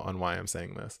hear me out on why I'm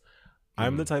saying this.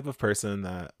 I'm the type of person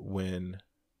that when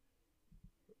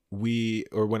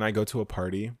I go to a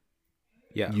party,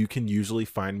 you can usually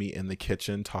find me in the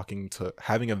kitchen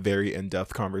having a very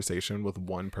in-depth conversation with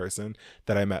one person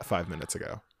that I met 5 minutes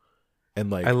ago. And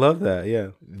like, I love that. Yeah,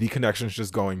 the connection's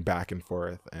just going back and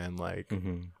forth, and like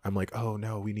I'm like, oh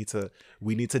no, we need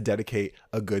to dedicate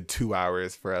a good 2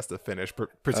 hours for us to finish.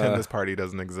 Pretend this party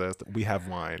doesn't exist. We have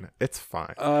wine. It's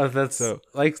fine. That's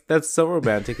so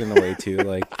romantic in a way too.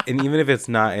 Like, and even if it's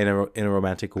not in a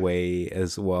romantic way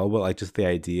as well, but like just the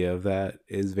idea of that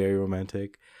is very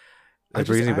romantic. It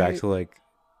brings me back to like.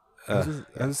 I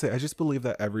just believe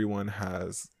that everyone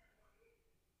has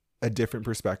a different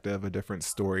perspective, a different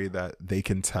story that they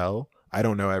can tell. I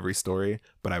don't know every story,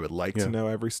 but I would like to know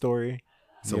every story.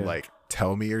 So like,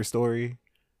 tell me your story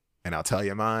and I'll tell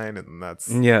you mine. And that's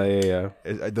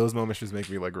those moments just make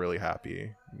me like really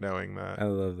happy knowing that. I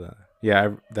love that.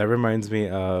 Yeah, that reminds me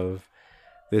of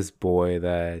this boy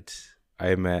that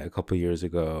I met a couple years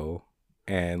ago,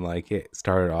 and like it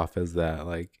started off as that.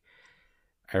 Like,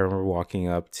 I remember walking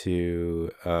up to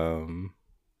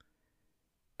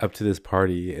this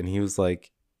party, and he was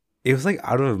like, it was like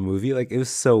out of a movie. Like, it was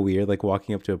so weird, like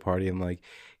walking up to a party, and like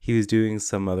he was doing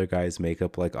some other guy's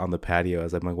makeup like on the patio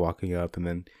as I'm like walking up, and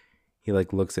then he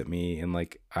like looks at me, and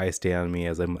like eyes stay on me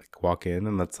as I'm like walk in,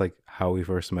 and that's like how we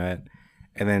first met.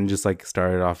 And then just like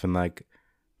started off in like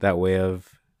that way of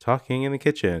talking in the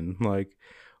kitchen. Like,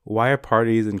 why are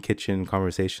parties and kitchen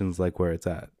conversations like where it's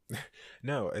at?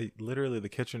 No, literally the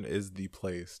kitchen is the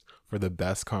place for the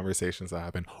best conversations that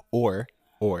happen, or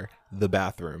the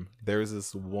bathroom. There was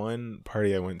this one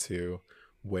party I went to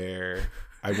where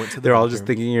I went to the They're bathroom. all just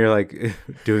thinking you're like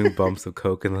doing bumps of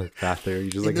coke in the bathroom.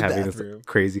 You're just like having this like,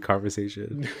 crazy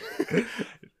conversation.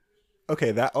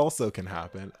 Okay, that also can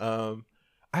happen.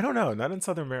 I don't know, not in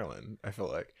Southern Maryland, I feel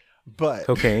like. But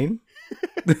cocaine?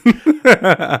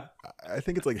 I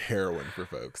think it's like heroin for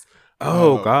folks.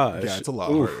 Oh gosh. Yeah, it's a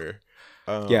lot harder.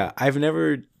 Yeah, I've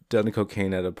never done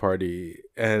cocaine at a party,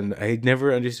 and I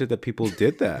never understood that people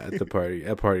did that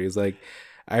at parties. Like,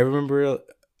 I remember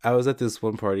I was at this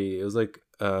one party. It was like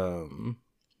a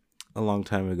long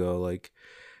time ago, like,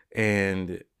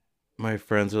 and my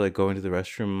friends are like going to the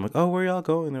restroom. I'm like, oh, where are y'all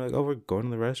going? They're like, oh, we're going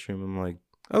to the restroom. I'm like,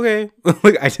 okay.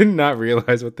 Like, I did not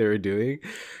realize what they were doing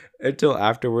until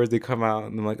afterwards. They come out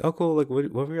and I'm like, oh, cool. Like,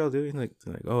 what were y'all doing? Like,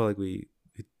 oh, like we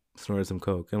snorted some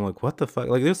coke. And I'm like, what the fuck?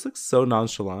 Like, this looks so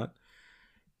nonchalant.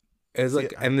 It's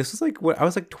like, and this was like what I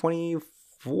was like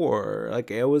 24.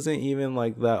 Like, I wasn't even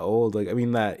like that old. Like, I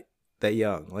mean that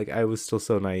young. Like, I was still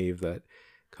so naive that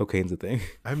cocaine's a thing.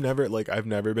 I've never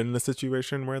been in a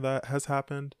situation where that has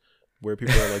happened, where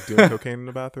people are like doing cocaine in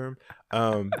the bathroom.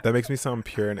 That makes me sound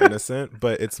pure and innocent,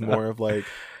 but it's more of like,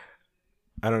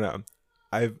 I don't know.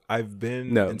 I've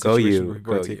been in situations where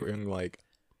people are taking like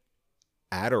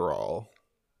Adderall,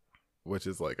 which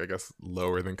is like, I guess,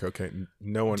 lower than cocaine.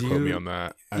 No one quote me on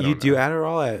that. You do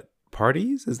Adderall at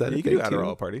parties? Is that you can do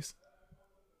Adderall at parties?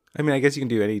 I mean, I guess you can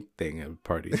do anything at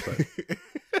parties, but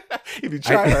If you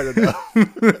try hard enough.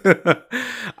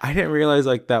 I didn't realize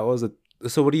like that was a.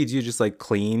 So what do? Just like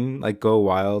clean, like go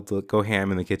wild, like, go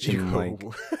ham in the kitchen, like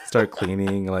start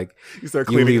cleaning, like you start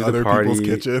cleaning other people's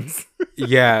kitchens.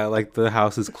 Yeah, like the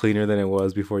house is cleaner than it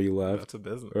was before you left. That's a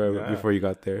business. Or before you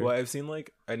got there. Well, I've seen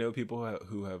like I know people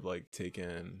who have like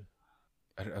taken.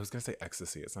 I was gonna say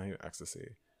ecstasy. It's not even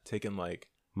ecstasy. Taken like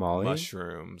Molly?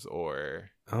 mushrooms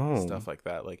or stuff like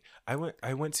that. Like I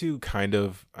went to kind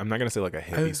of. I'm not gonna say like a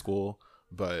hippie school,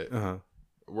 but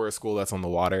we're a school that's on the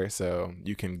water, so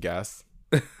you can guess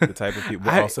the type of people.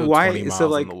 We're also 20 miles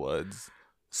in the woods.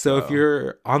 So if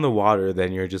you're on the water,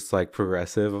 then you're just like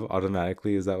progressive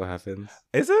automatically. Is that what happens?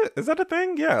 Is it? Is that a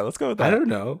thing? Yeah, let's go with that. I don't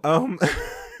know.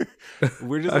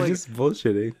 We're just I'm just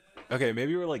bullshitting. Okay,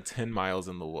 maybe we're like 10 miles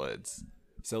in the woods.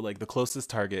 So like the closest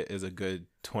target is a good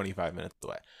 25 minutes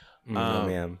away. Oh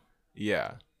man.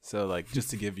 Yeah. So like just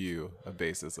to give you a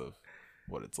basis of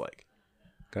what it's like.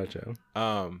 Gotcha.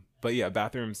 But yeah,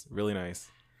 bathrooms really nice.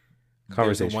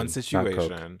 Conversation. There's one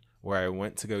situation where I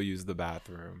went to go use the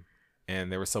bathroom, and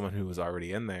there was someone who was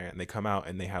already in there, and they come out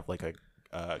and they have like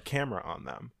a camera on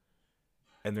them,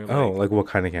 and they're like, like what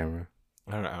kind of camera?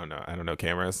 I don't know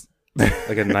cameras.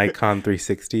 Like a Nikon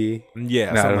 360.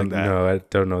 Yeah, something like that. No, I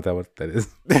don't know what that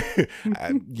is.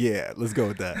 Yeah, let's go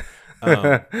with that.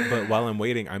 But while I'm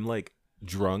waiting, I'm like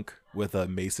drunk with a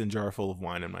mason jar full of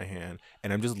wine in my hand,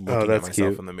 and I'm just looking at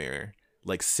myself in the mirror,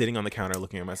 like sitting on the counter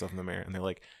looking at myself in the mirror, and they're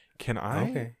like, "Can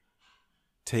I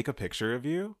take a picture of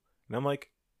you?" And I'm like,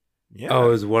 "Yeah." Oh,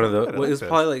 it was one of the. It was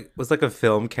probably like a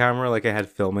film camera, like it had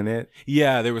film in it.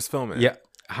 Yeah, there was film in it. Yeah.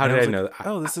 How did I know that?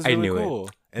 Oh, this is really cool.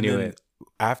 And knew then it.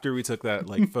 After we took that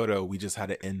like photo, we just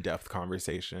had an in-depth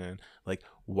conversation, like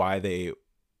why they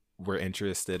were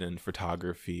interested in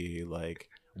photography, like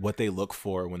what they look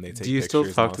for when they take pictures. Do you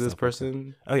still talk to this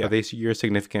person? Oh yeah. Are they your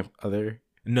significant other?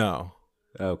 No.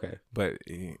 Oh, okay. But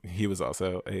he was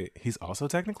also he's also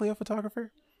technically a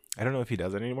photographer. I don't know if he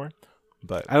does it anymore,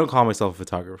 but I don't call myself a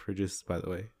photographer, just by the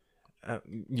way.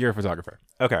 You're a photographer.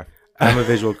 Okay. I'm a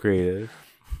visual creative.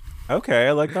 Okay,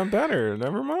 I like them better.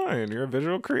 Never mind. You're a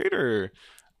visual creator.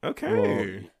 Okay.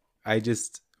 Well, I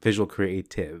just visual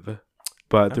creative.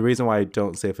 But the reason why I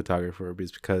don't say photographer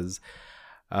is because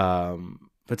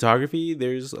photography,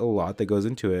 there's a lot that goes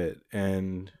into it,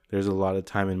 and there's a lot of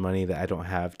time and money that I don't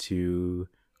have to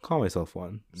call myself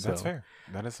one. That's fair.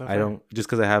 That is so fair. I don't, just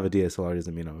because I have a DSLR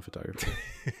doesn't mean I'm a photographer.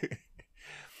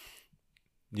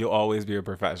 You'll always be a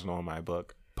professional in my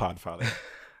book, Podfather.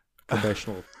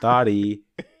 Professional thotty.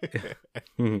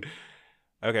 Okay,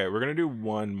 we're gonna do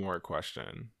one more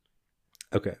question.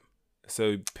 Okay.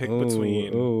 So pick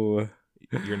between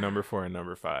your number 4 and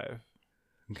number 5.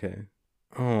 Okay.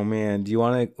 Oh man, do you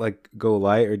want to like go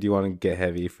light or do you want to get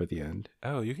heavy for the end?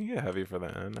 Oh, you can get heavy for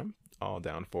the end. I'm all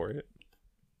down for it.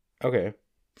 Okay.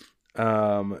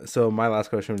 So my last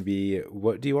question would be,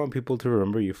 what do you want people to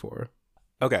remember you for?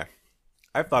 Okay.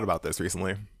 I've thought about this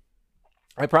recently.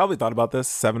 I probably thought about this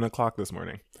 7:00 this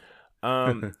morning.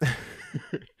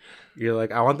 You're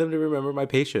like, I want them to remember my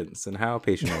patience and how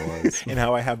patient I was. And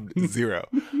how I have 0.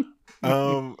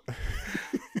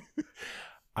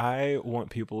 I want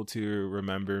people to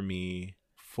remember me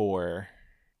for,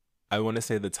 I want to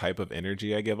say the type of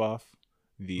energy I give off,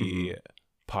 the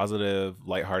positive,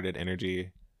 lighthearted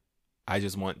energy. I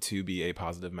just want to be a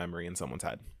positive memory in someone's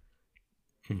head.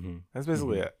 That's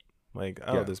basically it. Like,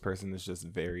 this person is just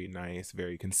very nice,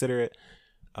 very considerate,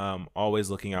 always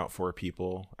looking out for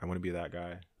people. I want to be that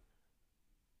guy.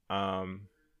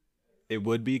 It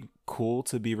would be cool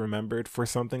to be remembered for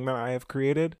something that I have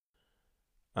created,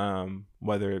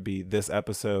 whether it be this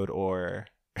episode or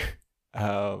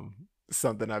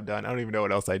something I've done. I don't even know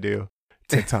what else I do.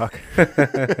 TikTok.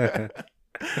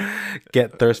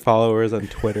 Get thirst followers on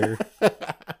Twitter.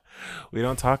 We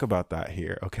don't talk about that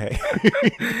here, okay?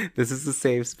 This is a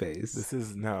safe space. This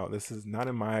is not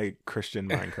in my Christian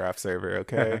Minecraft server,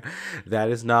 okay? That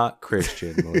is not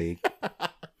Christian, Malik.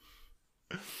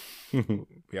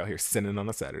 We out here sinning on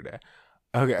a Saturday.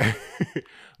 Okay.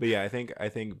 But yeah, I think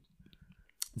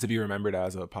to be remembered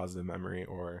as a positive memory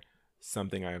or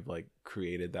something I've like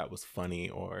created that was funny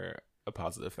or a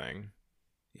positive thing.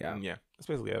 Yeah. Yeah, that's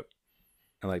basically it.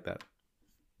 I like that.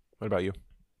 What about you?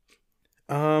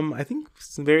 I think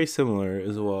it's very similar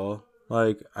as well.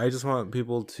 Like, I just want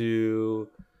people to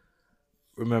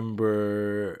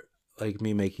remember like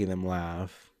me making them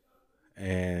laugh,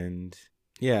 and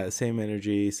yeah, same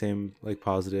energy, same like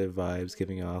positive vibes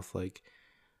giving off. Like,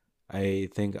 I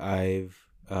think I've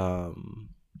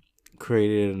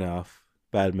created enough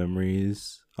bad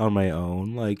memories on my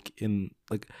own, like in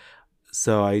like,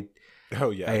 so I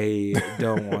Oh yeah. I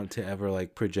don't want to ever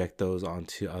like project those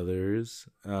onto others.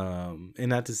 And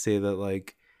not to say that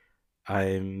like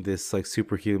I'm this like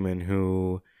superhuman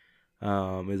who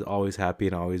is always happy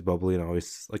and always bubbly and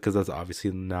always like, because that's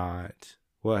obviously not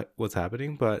what's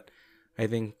happening. But I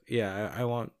think, yeah, I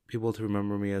want people to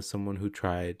remember me as someone who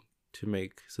tried to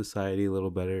make society a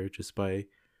little better just by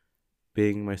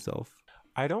being myself.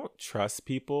 I don't trust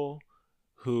people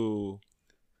who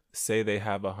say they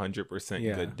have 100%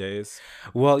 Yeah. good days,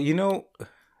 Well,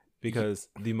 because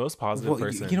the most positive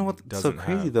person you know what's so doesn't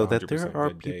crazy have though, that 100% there are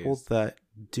good people days. that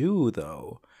do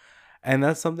though. And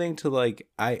that's something to like,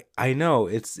 I know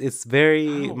it's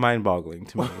very How? mind-boggling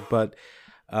to me, but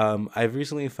I've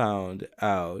recently found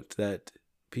out that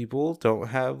people don't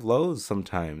have lows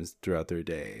sometimes throughout their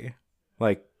day.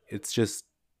 Like, it's just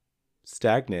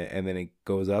stagnant, and then it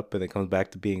goes up and it comes back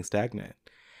to being stagnant,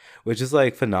 which is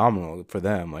like phenomenal for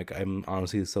them. Like, I'm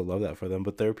honestly so love that for them.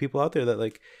 But there are people out there that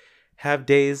like have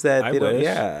days that I they don't. wish.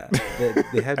 Yeah,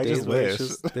 they have I days just where it's wish.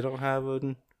 just they don't have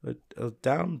a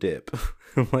down dip.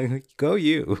 I'm like, go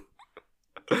you.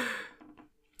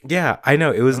 Yeah, I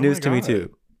know, it was Oh news my to me God.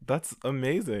 too. That's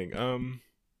amazing.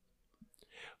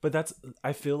 But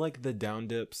I feel like the down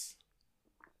dips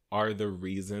are the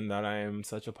reason that I am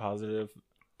such a positive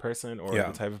person, or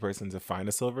Yeah. the type of person to find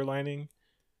a silver lining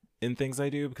in things I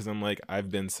do, because I'm like,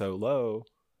 I've been so low.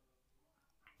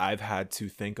 I've had to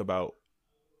think about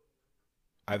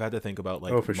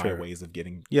like Oh, for my sure. ways of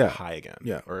getting Yeah. high again,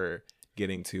 Yeah. or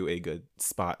getting to a good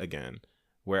spot again,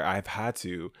 where I've had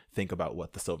to think about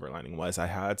what the silver lining was. I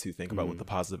had to think about what the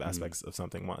positive aspects of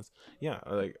something was. Yeah,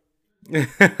 like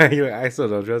I still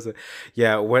don't trust it.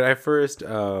 Yeah, when I first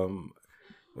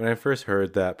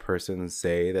heard that person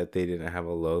say that they didn't have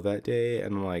a low that day,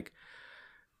 and I'm like,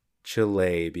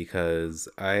 Chile, because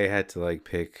I had to like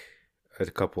pick a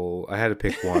couple. I had to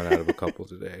pick one out of a couple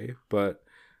today. But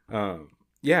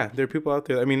yeah, there are people out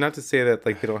there. I mean, not to say that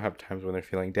like they don't have times when they're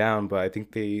feeling down, but I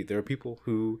think there are people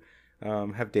who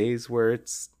have days where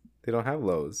they don't have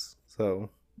lows. So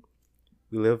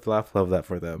we live, laugh, love that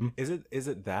for them. is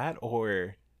it that,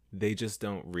 or they just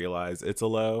don't realize it's a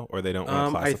low, or they don't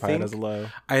want to classify it as a low?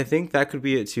 I think that could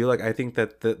be it too. Like, I think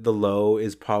that the low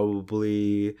is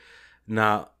probably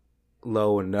not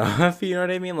low enough. You know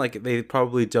what I mean? Like, they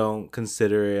probably don't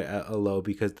consider it a low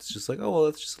because it's just like, oh well,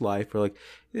 it's just life, or like,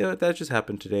 that just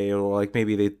happened today, or like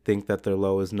maybe they think that their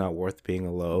low is not worth being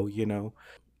a low.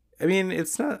 I mean,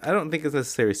 it's not. I don't think it's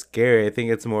necessarily scary. I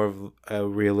think it's more of a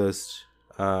realist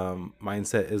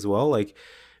mindset as well. Like,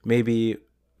 maybe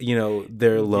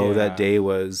their low that Yeah. day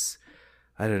was,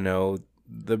 I don't know,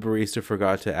 the barista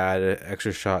forgot to add an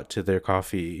extra shot to their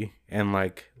coffee, and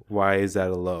like, why is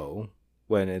that a low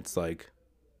when it's like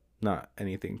not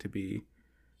anything to be,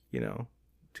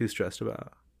 too stressed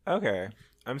about. Okay.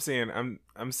 I'm seeing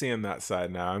that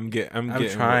side now. I'm getting what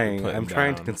you're I'm putting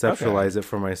trying to down. conceptualize it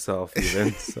for myself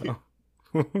even. So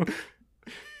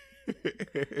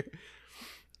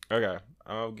Okay,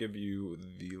 I'll give you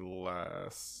the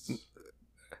last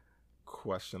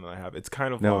question that I have. It's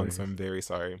kind of No long, worries. so I'm very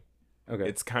sorry. Okay.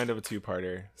 It's kind of a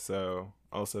two-parter, so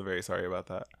also very sorry about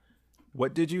that.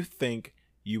 What did you think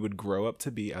you would grow up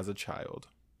to be as a child?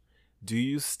 Do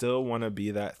you still want to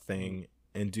be that thing?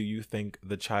 And do you think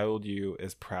the child you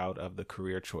is proud of the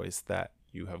career choice that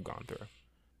you have gone through?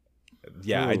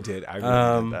 Yeah, I Ooh. did. I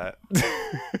really did that.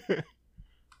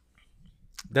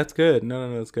 That's good.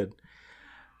 No, that's good.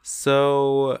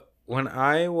 So when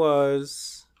I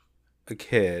was a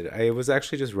kid, I was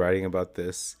actually just writing about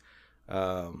this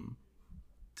to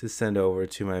send over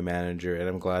to my manager, and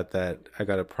I'm glad that I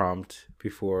got a prompt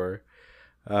before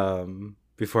I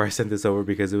sent this over,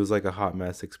 because it was like a hot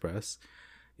mess express.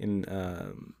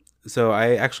 So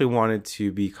I actually wanted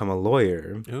to become a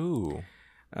lawyer. Ooh.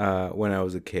 When I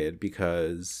was a kid,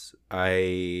 because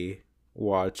I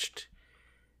watched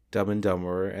Dumb and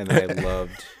Dumber and I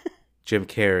loved Jim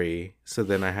Carrey. So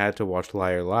then I had to watch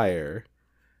Liar Liar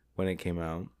when it came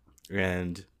out,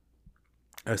 and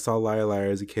I saw Liar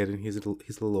Liar as a kid, and he's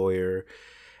a lawyer,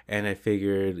 and I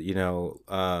figured,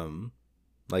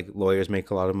 like, lawyers make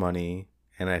a lot of money,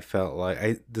 and I felt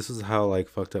like this is how like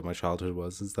fucked up my childhood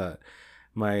was, is that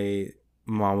my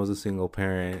mom was a single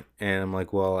parent, and I'm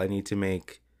like, well, I need to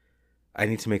make a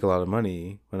lot of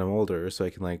money when I'm older so I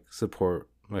can like support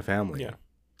my family. Yeah.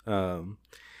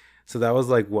 So that was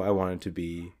like what I wanted to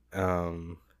be.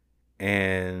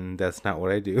 And that's not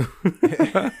what I do.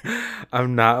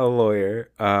 I'm not a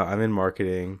lawyer. I'm in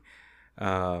marketing.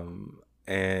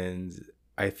 And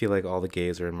I feel like all the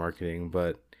gays are in marketing,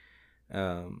 but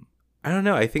I don't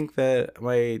know. I think that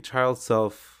my child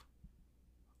self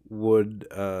would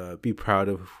be proud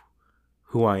of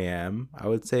who I am, I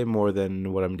would say, more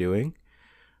than what I'm doing.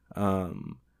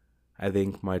 I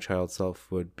think my child self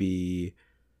would be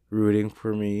rooting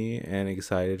for me and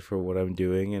excited for what I'm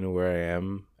doing and where I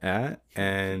am at.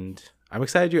 And I'm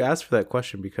excited you asked for that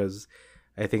question because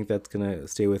I think that's going to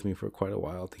stay with me for quite a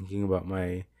while, thinking about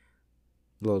my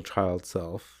little child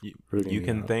self. You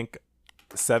can thank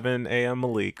 7 a.m.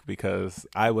 Malik because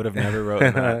I would have never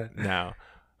written that now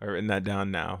or written that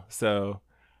down now. So,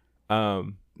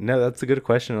 no, that's a good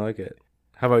question. I like it.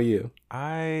 How about you?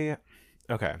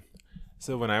 Okay.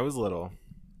 So when I was little,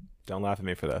 don't laugh at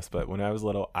me for this, but when I was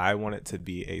little, I wanted to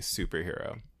be a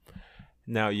superhero.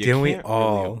 Now you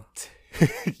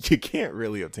can't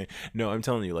really obtain. No, I'm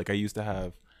telling you, like I used to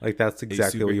have. Like that's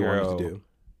exactly what you wanted to do.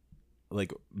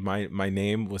 Like my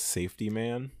name was Safety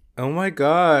Man. Oh my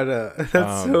god,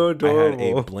 that's so adorable. I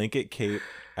had a blanket cape.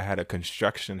 I had a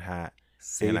construction hat,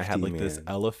 and I had like this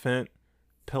elephant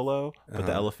pillow, but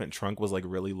the elephant trunk was like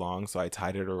really long, so I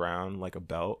tied it around like a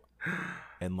belt.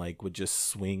 And like would just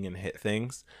swing and hit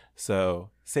things.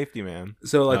 So Safety Man.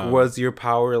 So like was your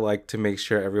power like to make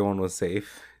sure everyone was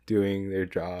safe doing their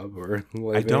job or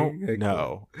living? I don't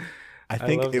know. I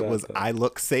think it was I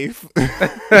look safe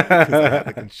because I had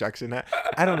the construction hat.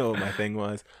 I don't know what my thing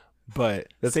was, but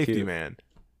that's Safety cute. Man.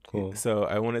 Cool. So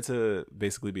I wanted to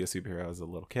basically be a superhero as a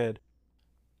little kid.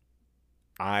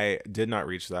 I did not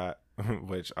reach that,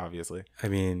 which obviously. I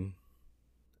mean,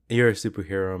 you're a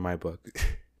superhero in my book.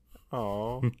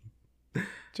 Oh,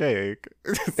 Jake.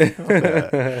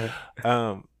 But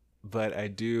I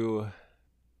do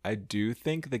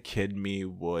think the kid me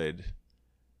would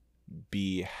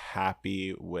be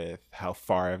happy with how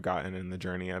far I've gotten in the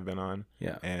journey I've been on.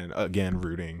 Yeah. And again,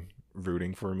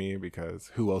 rooting for me because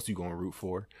who else you gonna root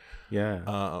for?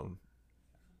 Yeah.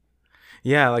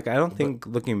 Yeah, like I don't think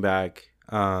looking back,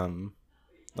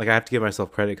 like I have to give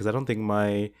myself credit because I don't think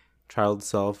my child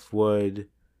self would.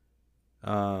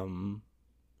 I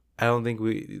don't think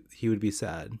he would be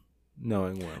sad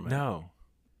knowing where I'm at. No,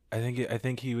 I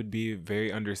think he would be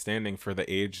very understanding for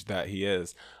the age that he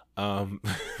is, and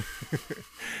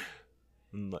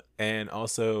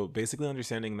also basically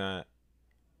understanding that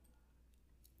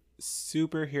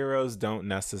superheroes don't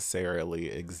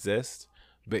necessarily exist,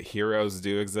 but heroes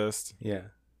do exist. Yeah,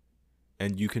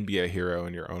 and you can be a hero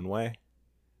in your own way.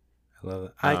 I love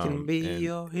it. I can be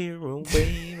your hero,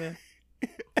 baby.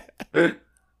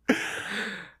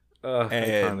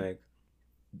 Iconic.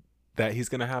 That he's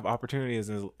gonna have opportunities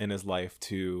in his life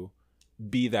to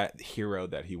be that hero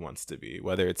that he wants to be,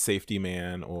 whether it's Safety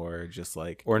Man or just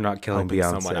like or not killing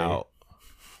Beyonce. Someone out.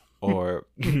 Or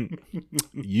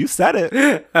you said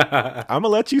it. I'm gonna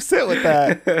let you sit with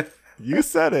that. You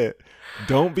said it.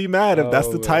 Don't be mad if that's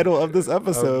the title of this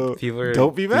episode.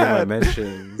 Don't be mad.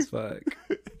 Mentions. Fuck.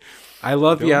 I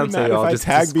love Beyonce, y'all. Just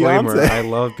disclaimer. Beyonce. I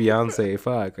love Beyonce.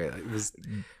 Fuck.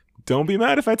 Don't be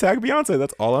mad if I tag Beyonce.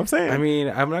 That's all I'm saying. I mean,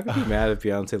 I'm not gonna be mad if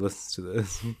Beyonce listens to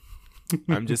this.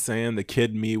 I'm just saying the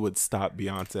kid me would stop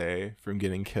Beyonce from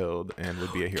getting killed and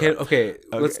would be a hero. Okay,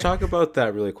 let's talk about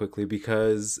that really quickly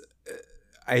because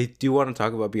I do want to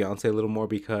talk about Beyonce a little more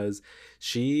because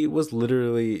she's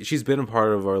been a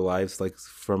part of our lives like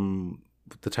from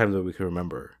the time that we can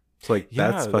remember. So like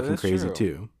that's fucking crazy true.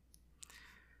 Too.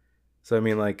 So I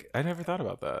mean, like I never thought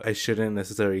about that. I shouldn't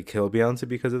necessarily kill Beyonce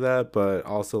because of that, but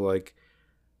also like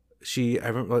I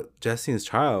remember Jessine's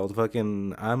Child.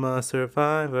 Fucking, I'm a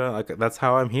survivor. Like that's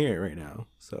how I'm here right now.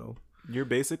 So you're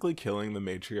basically killing the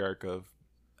matriarch of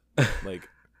like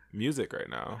music right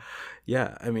now.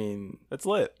 Yeah, I mean that's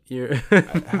lit.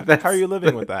 How are you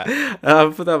living with that?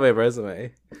 I'll put that on my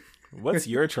resume. What's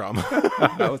your trauma?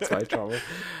 What's my trauma?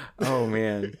 Oh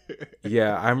man,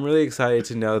 yeah, I'm really excited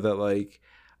to know that like.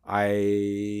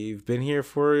 I've been here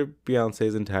for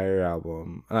Beyonce's entire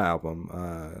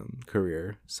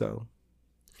career, so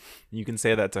you can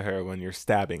say that to her when you're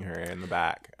stabbing her in the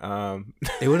back.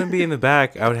 It wouldn't be in the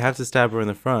back. I would have to stab her in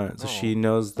the front, so she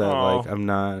knows that like I'm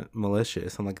not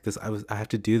malicious. I'm like this. I have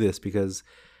to do this because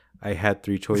I had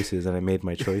 3 choices and I made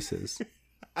my choices.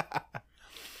 I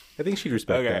think she'd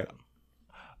respect that.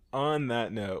 On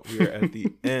that note, we are at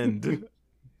the end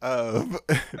of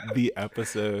the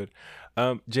episode.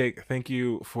 Jake, thank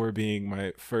you for being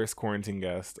my first quarantine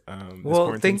guest.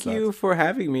 Thank you for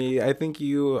having me. I think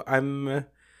you're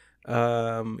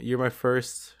my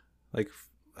first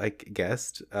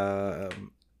guest.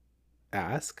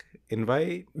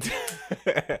 Invite.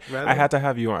 I had to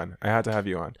have you on.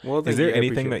 Well, is there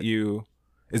anything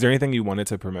you wanted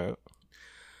to promote?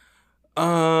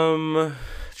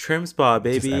 Trim spa,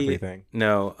 baby. Just everything.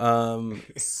 No.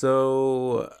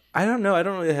 So I don't know. I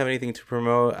don't really have anything to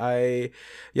promote.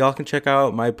 Y'all can check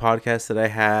out my podcast that I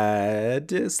had/have,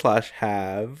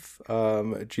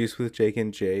 Juice with Jake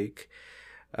and Jake.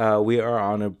 We are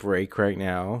on a break right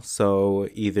now, so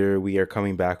either we are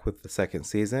coming back with the second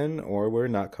season or we're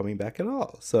not coming back at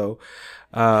all. So,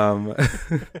 when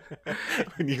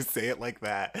you say it like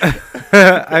that,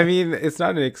 I mean, it's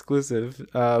not an exclusive,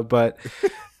 but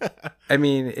I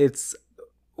mean,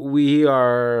 we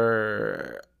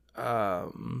are,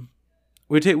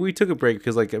 we took a break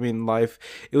because, like, I mean, life,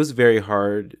 it was very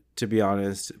hard, to be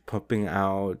honest, pumping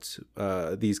out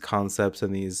these concepts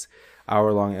and these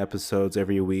hour-long episodes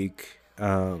every week.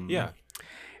 Yeah.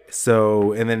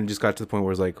 So, and then it just got to the point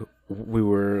where it's like we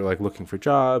were like looking for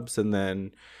jobs, and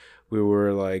then we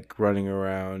were like running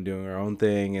around doing our own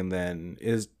thing, and then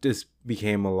it just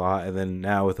became a lot. And then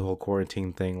now with the whole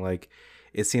quarantine thing, like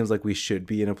it seems like we should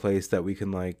be in a place that we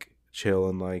can like chill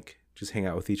and like just hang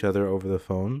out with each other over the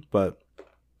phone, but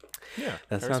yeah,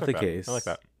 that's not the case. I like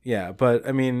that. Yeah, but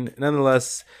I mean,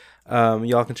 nonetheless,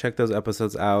 y'all can check those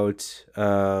episodes out.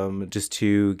 Just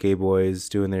two gay boys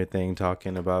doing their thing,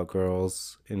 talking about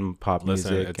girls in pop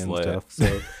music and lit. Stuff.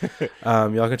 So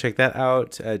y'all can check that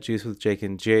out at Juice with Jake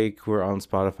and Jake. We're on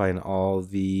Spotify and all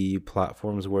the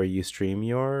platforms where you stream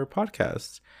your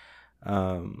podcast.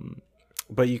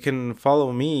 But you can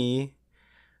follow me.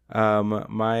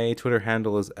 My Twitter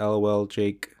handle is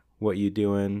LOLJake. What you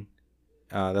doing?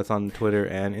 That's on Twitter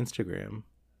and Instagram.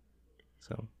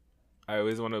 So I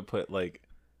always want to put like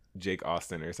Jake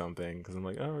Austin or something because I'm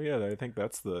like, oh yeah, I think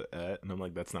that's the and I'm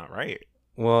like, that's not right.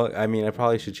 Well, I mean, I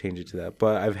probably should change it to that,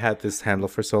 but I've had this handle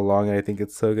for so long and I think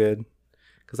it's so good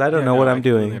because I don't know what I'm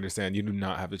doing. I understand. You do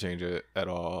not have to change it at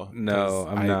all. No,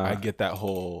 I'm not. I get that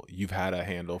whole you've had a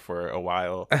handle for a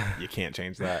while. You can't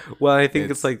change that. Well, I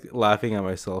think it's like laughing at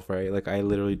myself, right? Like I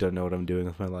literally don't know what I'm doing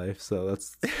with my life, so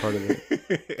that's part of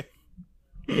it.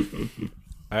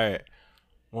 All right.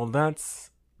 Well, that's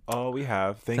all we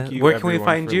have. Thank you. Where can we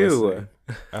find you?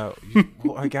 Oh,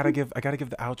 well, I gotta give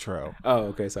the outro. Oh,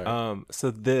 okay, sorry.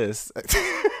 So this,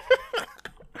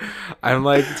 I'm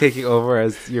like taking over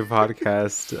as your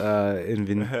podcast.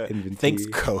 Thanks,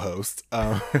 co-host.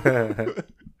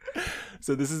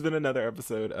 So this has been another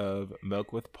episode of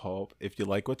Milk with Pulp. If you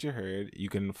like what you heard, you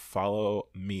can follow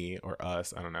me or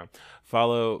us. I don't know.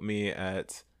 Follow me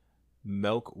at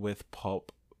Milk with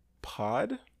Pulp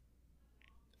Pod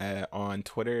on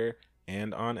Twitter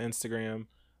and on Instagram.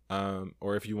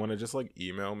 Or if you want to just like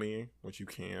email me, which you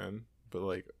can, but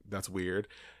like that's weird.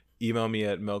 Email me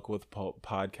at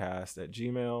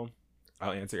milkwithpulppodcast@gmail.com.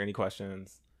 I'll answer any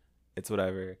questions. It's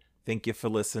whatever. Thank you for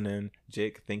listening.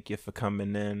 Jake, thank you for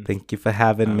coming in. Thank you for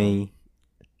having me.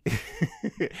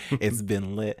 It's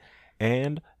been lit.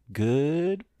 And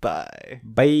goodbye.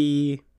 Bye.